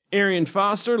bench. Arian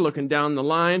Foster looking down the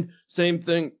line. Same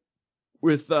thing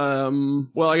with,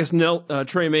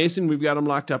 Trey Mason. We've got him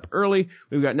locked up early.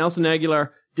 We've got Nelson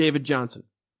Aguilar, David Johnson.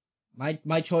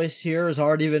 My choice here has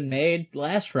already been made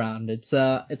last round. It's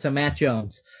a Matt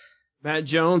Jones. Matt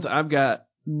Jones, I've got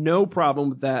no problem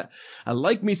with that. I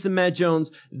like me some Matt Jones.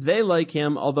 They like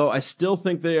him, although I still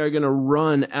think they are going to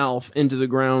run Alf into the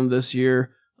ground this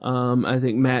year. I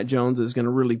think Matt Jones is going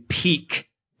to really peak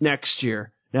next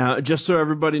year. Now, just so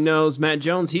everybody knows, Matt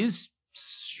Jones, he's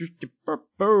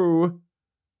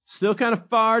still kind of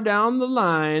far down the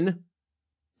line.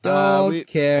 Don't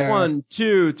care. 1,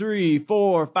 2, 3,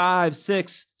 4, 5,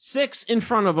 6. 6 in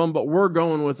front of him, but we're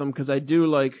going with him because I do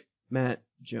like Matt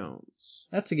Jones.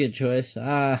 That's a good choice.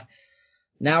 Now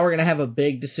we're going to have a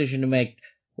big decision to make.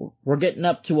 We're getting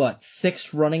up to, 6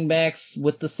 running backs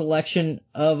with the selection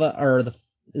of,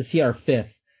 is he our 5th?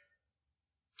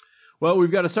 Well,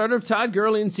 we've got a starter of Todd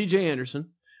Gurley and C.J. Anderson.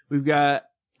 We've got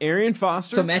Arian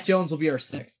Foster. So Matt Jones will be our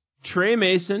 6th. Trey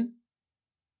Mason.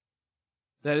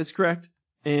 That is correct.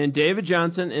 And David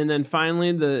Johnson, and then finally,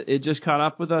 it just caught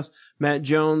up with us. Matt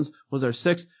Jones was our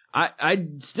 6th.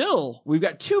 We've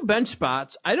got 2 bench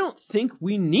spots. I don't think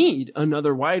we need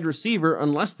another wide receiver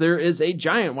unless there is a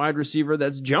giant wide receiver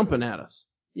that's jumping at us.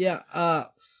 Yeah,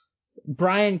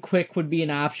 Brian Quick would be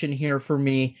an option here for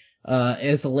me,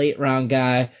 as a late round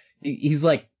guy. He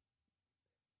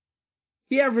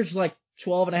averaged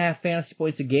 12.5 fantasy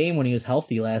points a game when he was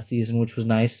healthy last season, which was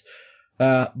nice.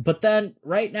 But then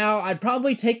right now I'd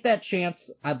probably take that chance.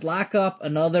 I'd lock up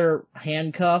another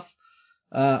handcuff,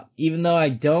 even though I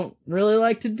don't really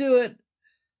like to do it.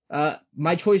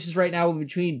 My choices right now are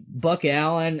between Buck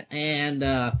Allen and,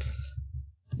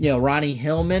 Ronnie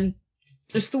Hillman.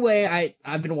 Just the way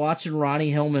I've been watching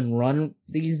Ronnie Hillman run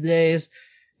these days,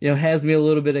 has me a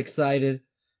little bit excited.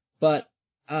 But,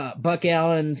 Buck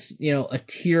Allen's, a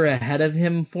tier ahead of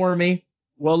him for me.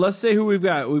 Well, let's say who we've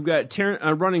got. We've got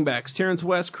running backs: Terrence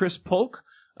West, Chris Polk,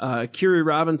 Kiri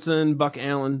Robinson, Buck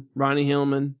Allen, Ronnie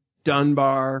Hillman,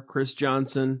 Dunbar, Chris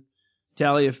Johnson,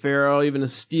 Taliaferro, even a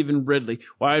Stephen Ridley.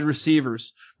 Wide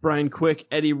receivers: Brian Quick,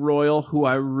 Eddie Royal, who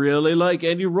I really like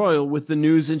Eddie Royal with the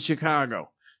news in Chicago.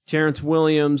 Terrence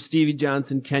Williams, Stevie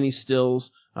Johnson, Kenny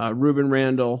Stills, Reuben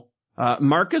Randall,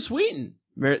 Marcus Wheaton.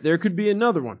 There could be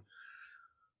another one.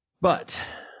 But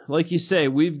like you say,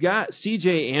 we've got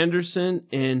C.J. Anderson,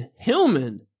 and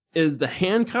Hillman is the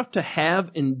handcuff to have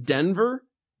in Denver,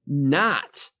 not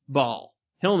Ball.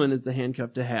 Hillman is the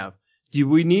handcuff to have. Do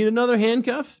we need another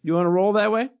handcuff? You want to roll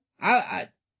that way?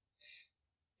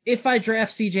 If I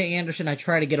draft C.J. Anderson, I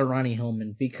try to get a Ronnie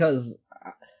Hillman because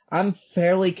I'm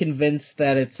fairly convinced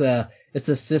that it's a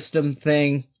system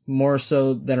thing more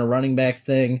so than a running back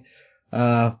thing.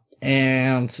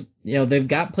 And, they've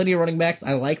got plenty of running backs.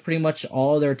 I like pretty much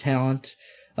all of their talent.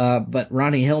 But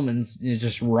Ronnie Hillman's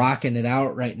just rocking it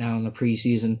out right now in the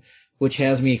preseason, which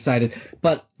has me excited.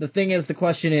 But the thing is, the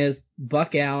question is,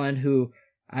 Buck Allen, who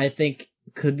I think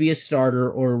could be a starter,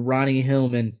 or Ronnie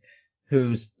Hillman,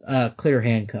 who's a clear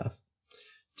handcuff.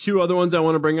 2 other ones I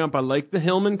want to bring up. I like the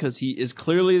Hillman because he is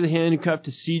clearly the handcuff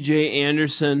to C.J.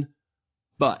 Anderson.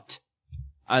 But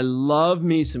I love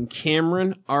me some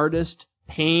Cameron Artist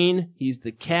Payne. He's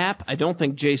the cap. I don't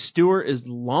think Jay Stewart is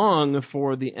long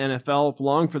for the NFL,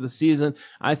 long for the season.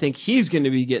 I think he's going to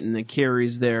be getting the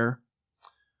carries there.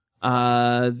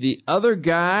 The other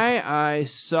guy I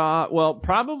saw, well,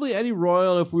 probably Eddie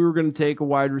Royal if we were going to take a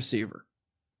wide receiver.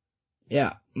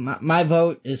 Yeah, my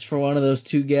vote is for one of those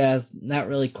two guys, not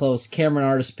really close. Cameron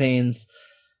Artis-Payne's.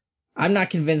 I'm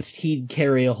not convinced he'd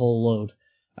carry a whole load.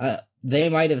 They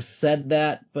might have said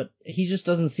that, but he just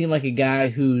doesn't seem like a guy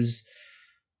who's,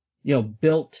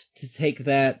 built to take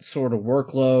that sort of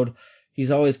workload.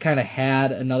 He's always kind of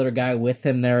had another guy with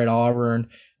him there at Auburn,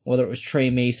 whether it was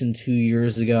Trey Mason 2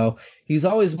 years ago. He's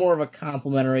always more of a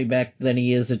complimentary back than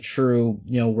he is a true,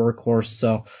 workhorse.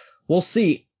 So we'll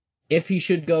see. If he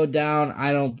should go down,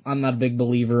 I'm not a big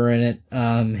believer in it,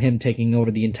 him taking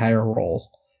over the entire role.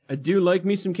 I do like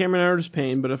me some Cameron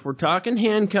Artis-Payne, but if we're talking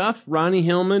handcuff, Ronnie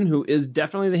Hillman, who is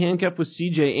definitely the handcuff with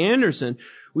C.J. Anderson,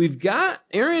 we've got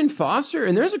Arian Foster,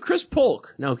 and there's a Chris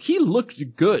Polk. Now, he looked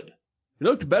good. He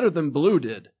looked better than Blue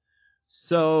did.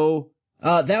 So...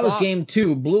 that was game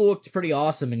 2. Blue looked pretty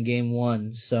awesome in game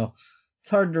 1, so it's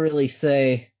hard to really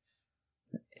say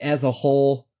as a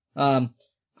whole.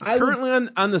 Currently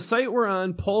on the site we're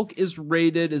on, Polk is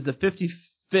rated as the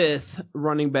 55th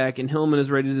running back, and Hillman is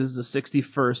rated as the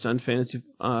 61st on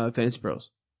Fantasy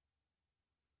Pros.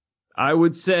 I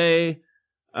would say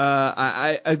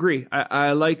I agree.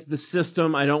 I like the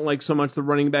system. I don't like so much the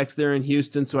running backs there in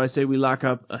Houston, so I say we lock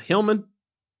up a Hillman.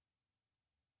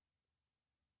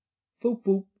 Boop,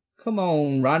 boop. Come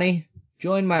on, Ronnie.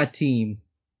 Join my team.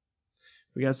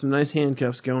 We got some nice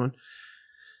handcuffs going.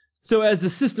 So as the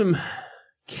system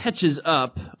catches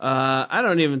up, I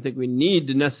don't even think we need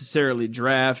to necessarily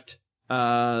draft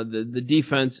the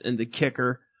defense and the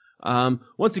kicker.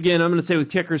 Once again, I'm going to say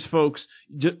with kickers, folks,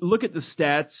 look at the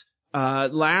stats.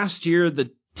 Last year, the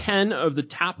 10 of the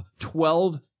top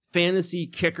 12 fantasy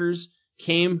kickers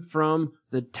came from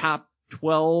the top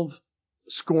 12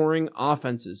 scoring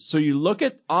offenses. So you look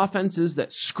at offenses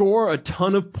that score a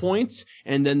ton of points,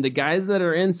 and then the guys that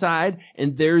are inside,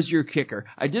 and there's your kicker.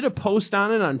 I did a post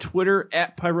on it on Twitter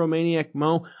at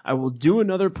PyromaniacMo. I will do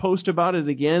another post about it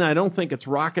again. I don't think it's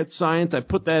rocket science. I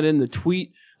put that in the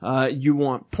tweet. You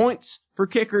want points for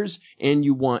kickers, and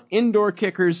you want indoor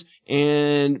kickers,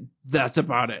 and that's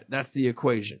about it. That's the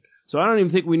equation. So I don't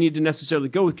even think we need to necessarily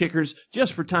go with kickers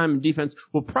just for time and defense.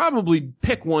 We'll probably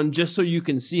pick one just so you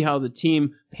can see how the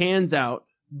team pans out.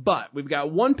 But we've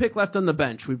got one pick left on the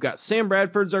bench. We've got Sam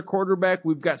Bradford as our quarterback.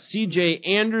 We've got C.J.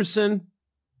 Anderson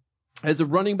as a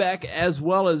running back, as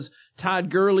well as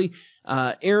Todd Gurley,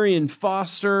 Arian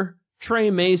Foster, Trey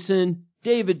Mason,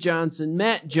 David Johnson,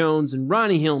 Matt Jones, and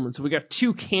Ronnie Hillman. So we got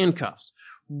 2 handcuffs.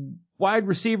 Wide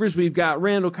receivers, we've got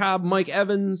Randall Cobb, Mike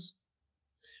Evans,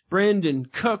 Brandon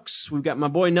Cooks. We've got my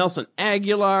boy Nelson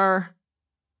Aguilar.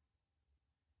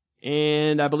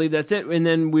 And I believe that's it. And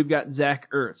then we've got Zach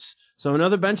Ertz. So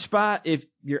another bench spot. If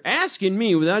you're asking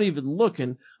me without even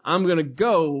looking, I'm going to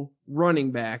go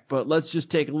running back. But let's just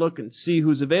take a look and see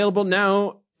who's available.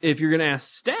 Now, if you're going to ask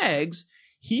Stags,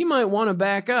 he might want to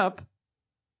back up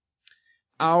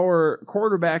our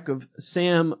quarterback of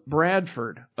Sam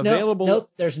Bradford. Available. Nope,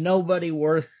 there's nobody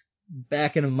worth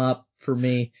backing him up for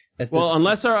me. Well,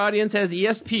 unless our audience has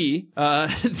ESP,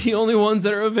 the only ones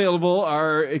that are available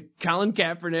are Colin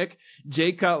Kaepernick,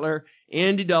 Jay Cutler,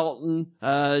 Andy Dalton,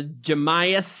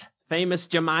 Jamias, famous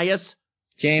Jamias.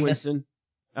 Jameis.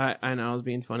 I know, I was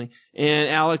being funny. And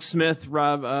Alex Smith,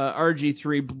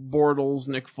 RG3, Bortles,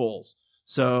 Nick Foles.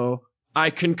 So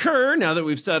I concur now that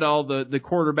we've said all the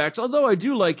quarterbacks, although I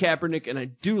do like Kaepernick and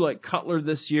I do like Cutler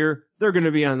this year. They're going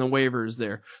to be on the waivers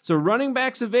there. So running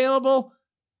backs available.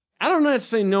 I don't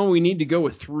necessarily know we need to go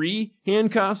with 3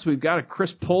 handcuffs. We've got a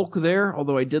Chris Polk there,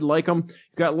 although I did like him.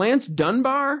 We've got Lance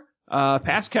Dunbar,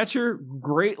 pass catcher,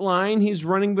 great line he's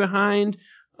running behind.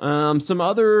 Some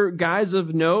other guys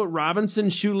of note.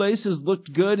 Robinson Shoelace has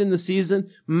looked good in the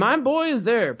season. My boy is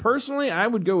there. Personally, I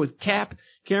would go with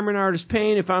Cameron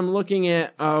Artis-Payne if I'm looking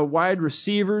at wide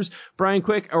receivers. Brian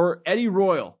Quick or Eddie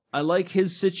Royal. I like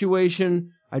his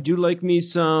situation. I do like me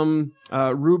some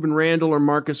Reuben Randall or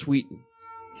Marcus Wheaton.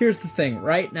 Here's the thing.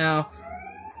 Right now,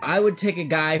 I would take a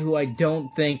guy who I don't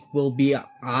think will be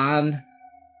on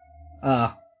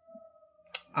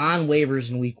waivers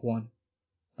in week 1.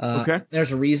 Okay.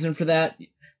 There's a reason for that.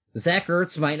 Zach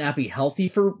Ertz might not be healthy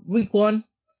for week 1,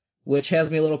 which has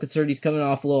me a little concerned. He's coming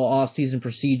off a little off-season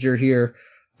procedure here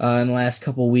in the last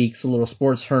couple of weeks, a little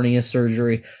sports hernia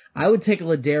surgery. I would take a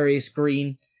Ladarius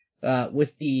Green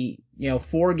with the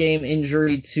 4-game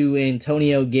injury to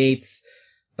Antonio Gates.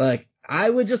 I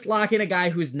would just lock in a guy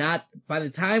who's not, by the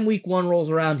time week 1 rolls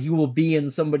around, he will be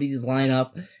in somebody's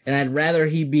lineup, and I'd rather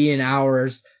he be in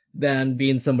ours than be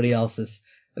in somebody else's.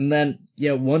 And then,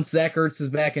 once Zach Ertz is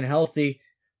back and healthy,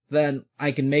 then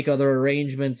I can make other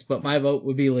arrangements, but my vote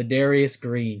would be Ladarius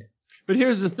Green. But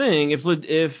here's the thing, if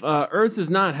Ertz is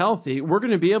not healthy, we're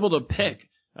going to be able to pick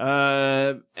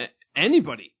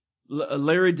anybody.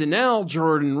 Larry Donnell,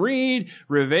 Jordan Reed,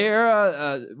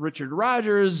 Rivera, Richard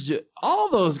Rodgers, all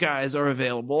those guys are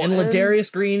available. And Ladarius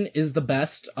Green is the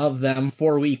best of them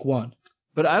for week 1.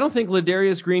 But I don't think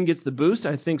Ladarius Green gets the boost.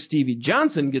 I think Stevie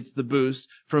Johnson gets the boost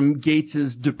from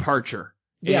Gates' departure.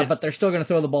 Yeah, but they're still going to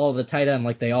throw the ball to the tight end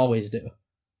like they always do.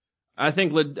 I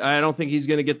don't think he's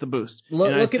going to get the boost.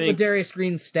 Look at Ladarius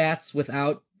Green's stats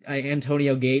without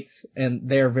Antonio Gates, and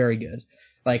they're very good.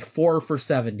 Like 4 for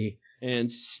 70.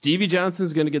 And Stevie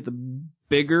Johnson's going to get the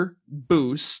bigger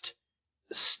boost.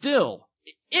 Still,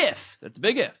 that's a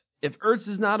big if Ertz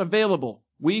is not available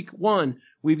week 1,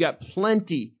 we've got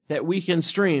plenty that we can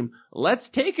stream. Let's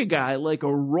take a guy like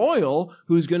a Royal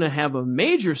who's going to have a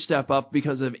major step up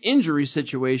because of injury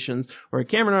situations, or a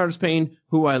Cameron Artis-Payne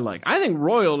who I like. I think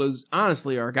Royal is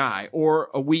honestly our guy, or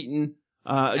a Wheaton.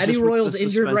 Eddie Royal's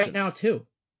injured right now too.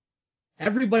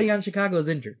 Everybody on Chicago is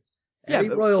injured. Eddie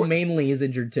Royal mainly is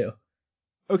injured too.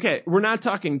 Okay, we're not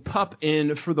talking pup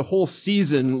in for the whole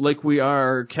season like we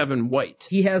are Kevin White.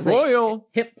 He has Royal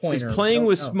a hip pointer. Is playing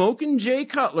with Smokin' Jay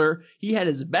Cutler. He had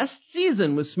his best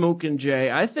season with Smokin'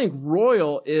 Jay. I think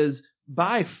Royal is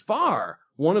by far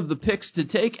one of the picks to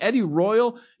take. Eddie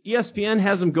Royal, ESPN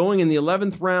has him going in the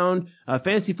 11th round.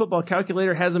 Fantasy Football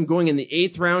Calculator has him going in the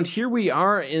 8th round. Here we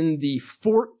are in the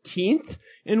 14th,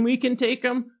 and we can take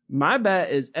him. My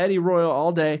bet is Eddie Royal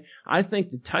all day. I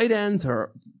think the tight ends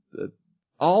are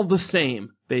all the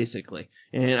same, basically.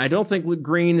 And I don't think Luke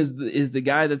Green is the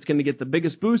guy that's going to get the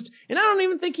biggest boost, and I don't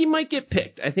even think he might get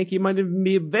picked. I think he might even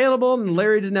be available, and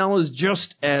Larry Donnell is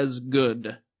just as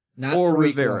good. Or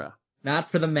Rivera. Not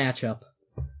for the matchup.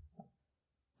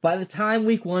 By the time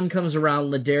week 1 comes around,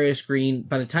 Ladarius Green,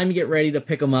 by the time you get ready to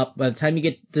pick him up, by the time you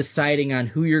get deciding on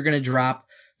who you're going to drop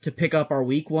to pick up our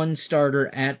week 1 starter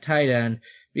at tight end,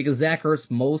 because Zach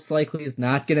Ertz most likely is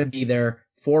not going to be there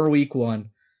for week 1,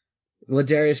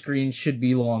 Ladarius Green should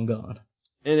be long gone.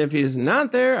 And if he's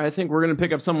not there, I think we're going to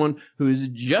pick up someone who's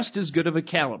just as good of a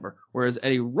caliber. Whereas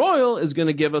Eddie Royal is going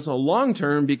to give us a long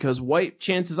term because White,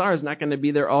 chances are, is not going to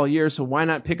be there all year, so why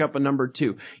not pick up a number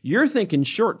 2? You're thinking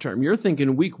short term. You're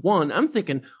thinking week 1. I'm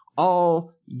thinking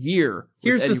all year.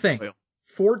 Here's Eddie the thing. Royal.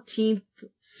 14th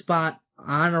spot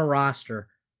on a roster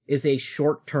is a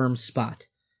short term spot.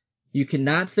 You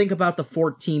cannot think about the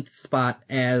 14th spot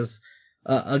as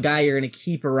a guy you're going to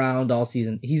keep around all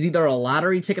season. He's either a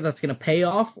lottery ticket that's going to pay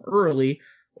off early,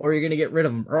 or you're going to get rid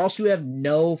of him, or else you have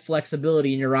no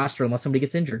flexibility in your roster unless somebody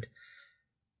gets injured.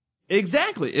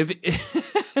 Exactly.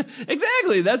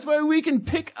 Exactly. That's why we can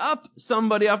pick up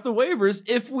somebody off the waivers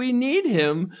if we need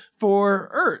him for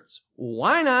Ertz.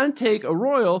 Why not take a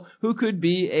Royal who could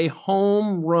be a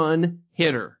home run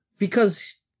hitter? Because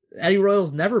Eddie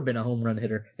Royal's never been a home run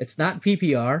hitter. It's not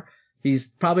PPR. He's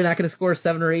probably not going to score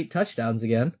 7 or 8 touchdowns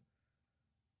again.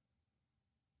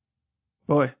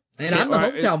 Boy. And I'm the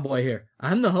hometown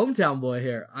boy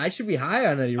here. I should be high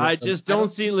on Eddie Royal. I just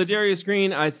don't see Ladarius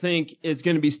Green. I think it's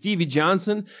going to be Stevie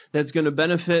Johnson that's going to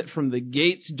benefit from the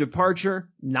Gates departure,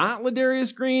 not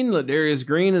Ladarius Green. Ladarius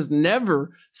Green has never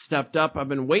stepped up. I've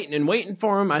been waiting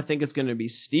for him. I think it's going to be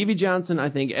Stevie Johnson. I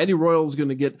think Eddie Royal is going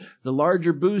to get the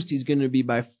larger boost. He's going to be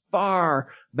by far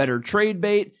better trade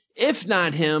bait. If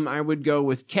not him, I would go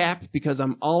with Cap because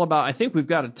I think we've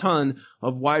got a ton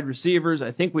of wide receivers.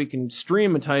 I think we can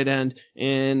stream a tight end,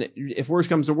 and if worse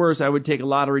comes to worse, I would take a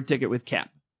lottery ticket with Cap.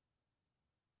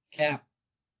 Cap.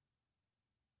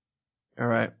 All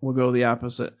right, we'll go the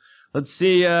opposite. Let's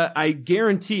see. I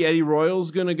guarantee Eddie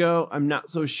Royal's going to go. I'm not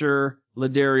so sure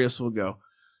Ladarius will go.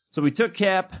 So we took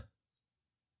Cap.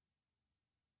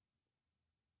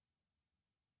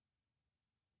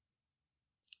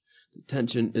 The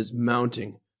tension is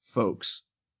mounting, folks.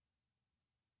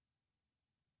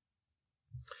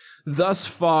 Thus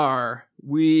far,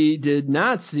 we did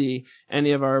not see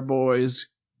any of our boys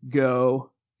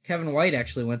go. Kevin White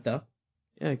actually went, though.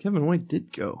 Yeah, Kevin White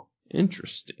did go.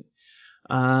 Interesting.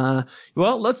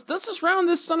 Well, let's just round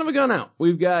this son of a gun out.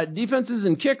 We've got defenses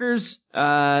and kickers.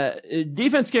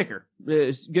 Defense kicker.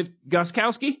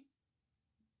 Gostkowski?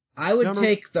 I would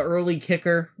take the early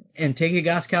kicker and take a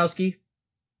Gostkowski.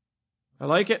 I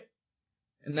like it.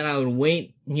 And then I would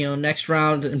wait, next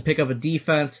round and pick up a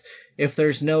defense. If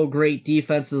there's no great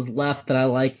defenses left that I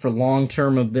like for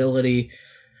long-term ability,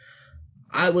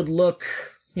 I would look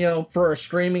for a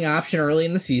streaming option early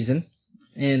in the season.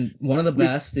 And one of the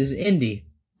best is Indy.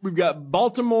 We've got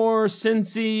Baltimore,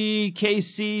 Cincy,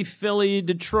 KC, Philly,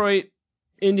 Detroit,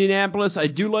 Indianapolis. I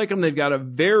do like them. They've got a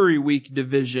very weak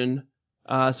division,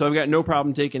 so I've got no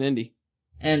problem taking Indy.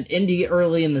 And Indy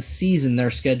early in the season,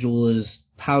 their schedule is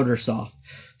powder soft.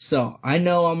 So I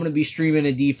know I'm going to be streaming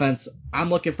a defense. I'm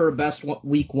looking for best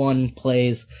week 1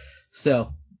 plays.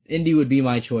 So Indy would be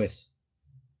my choice.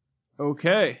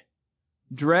 Okay.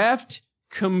 Draft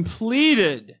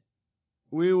completed.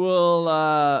 We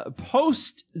will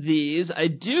post these. I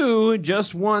do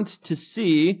just want to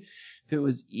see if it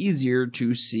was easier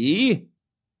to see.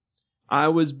 I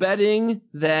was betting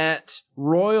that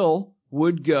Royal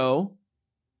would go.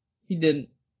 He didn't.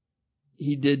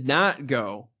 He did not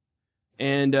go.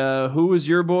 And who was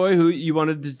your boy? Who you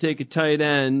wanted to take a tight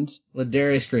end?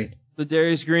 Ladarius Green.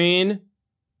 Ladarius Green.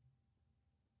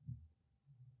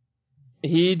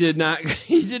 He did not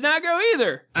go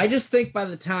either. I just think by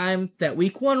the time that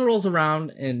week 1 rolls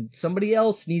around and somebody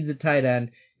else needs a tight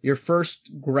end, your first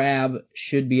grab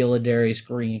should be a Ladarius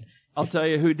Green. I'll tell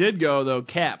you who did go, though.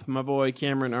 Cap, my boy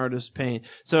Cameron Artis Payne.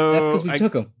 So that's because we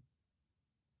took him.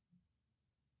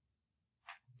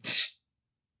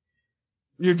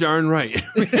 You're darn right.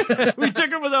 We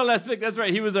took him with our last pick. That's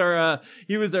right. He was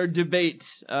our debate,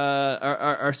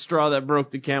 our straw that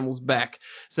broke the camel's back.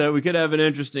 So we could have an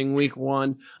interesting week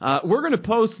 1. We're going to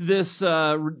post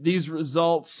these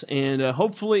results, and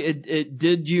hopefully it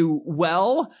did you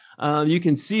well. You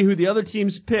can see who the other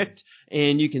teams picked,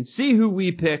 and you can see who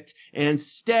we picked. And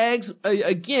Stags,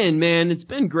 again, man, it's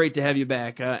been great to have you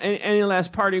back. Any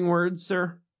last parting words,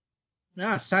 sir?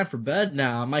 No, it's time for bed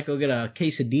now. I might go get a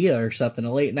quesadilla or something,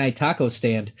 a late-night taco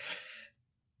stand.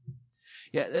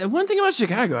 Yeah, one thing about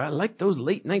Chicago, I like those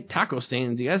late-night taco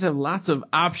stands. You guys have lots of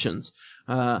options.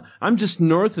 I'm just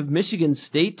north of Michigan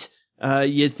State.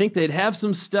 You'd think they'd have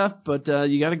some stuff, but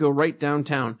you got to go right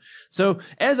downtown. So,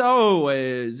 as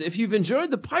always, if you've enjoyed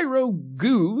the Pyro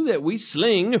goo that we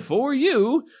sling for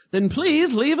you, then please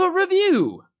leave a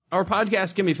review. Our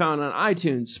podcast can be found on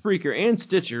iTunes, Spreaker, and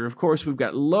Stitcher. Of course, we've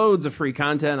got loads of free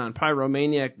content on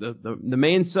Pyromaniac, the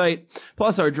main site,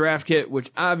 plus our draft kit, which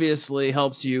obviously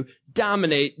helps you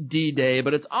dominate D-Day,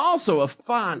 but it's also a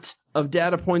font of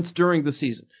data points during the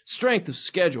season. Strength of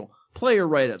schedule, player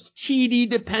write-ups, TD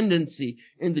dependency,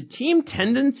 and the team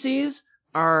tendencies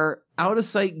are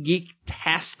out-of-sight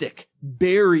geek-tastic,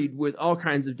 buried with all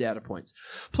kinds of data points.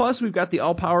 Plus, we've got the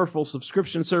all-powerful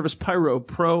subscription service Pyro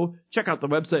Pro. Check out the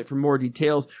website for more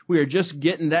details. We are just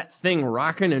getting that thing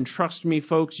rocking, and trust me,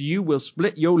 folks, you will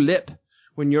split your lip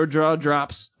when your jaw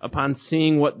drops upon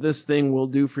seeing what this thing will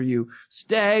do for you.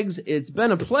 Stags, it's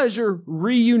been a pleasure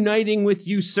reuniting with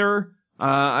you, sir.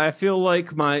 I feel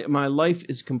like my life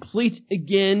is complete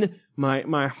again.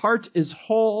 My heart is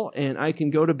whole, and I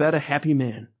can go to bed a happy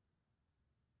man.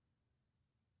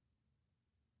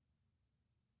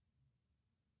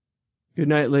 Good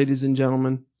night, ladies and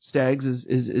gentlemen. Stags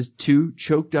is too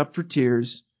choked up for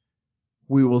tears.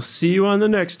 We will see you on the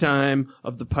next time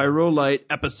of the Pyro Light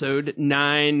episode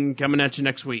 9 coming at you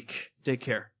next week. Take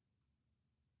care.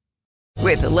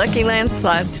 With the Lucky Land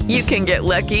Slots, you can get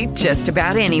lucky just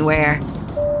about anywhere.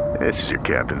 This is your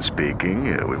captain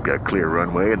speaking. We've got clear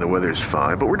runway and the weather's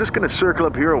fine, but we're just going to circle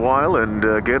up here a while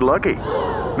and get lucky.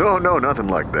 No, nothing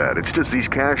like that. It's just these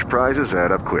cash prizes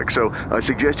add up quick. So I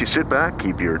suggest you sit back,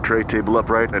 keep your tray table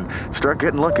upright, and start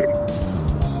getting lucky.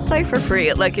 Play for free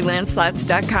at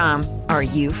LuckyLandSlots.com. Are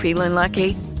you feeling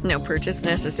lucky? No purchase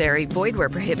necessary. Void where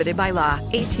prohibited by law.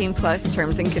 18+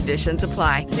 terms and conditions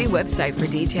apply. See website for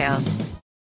details.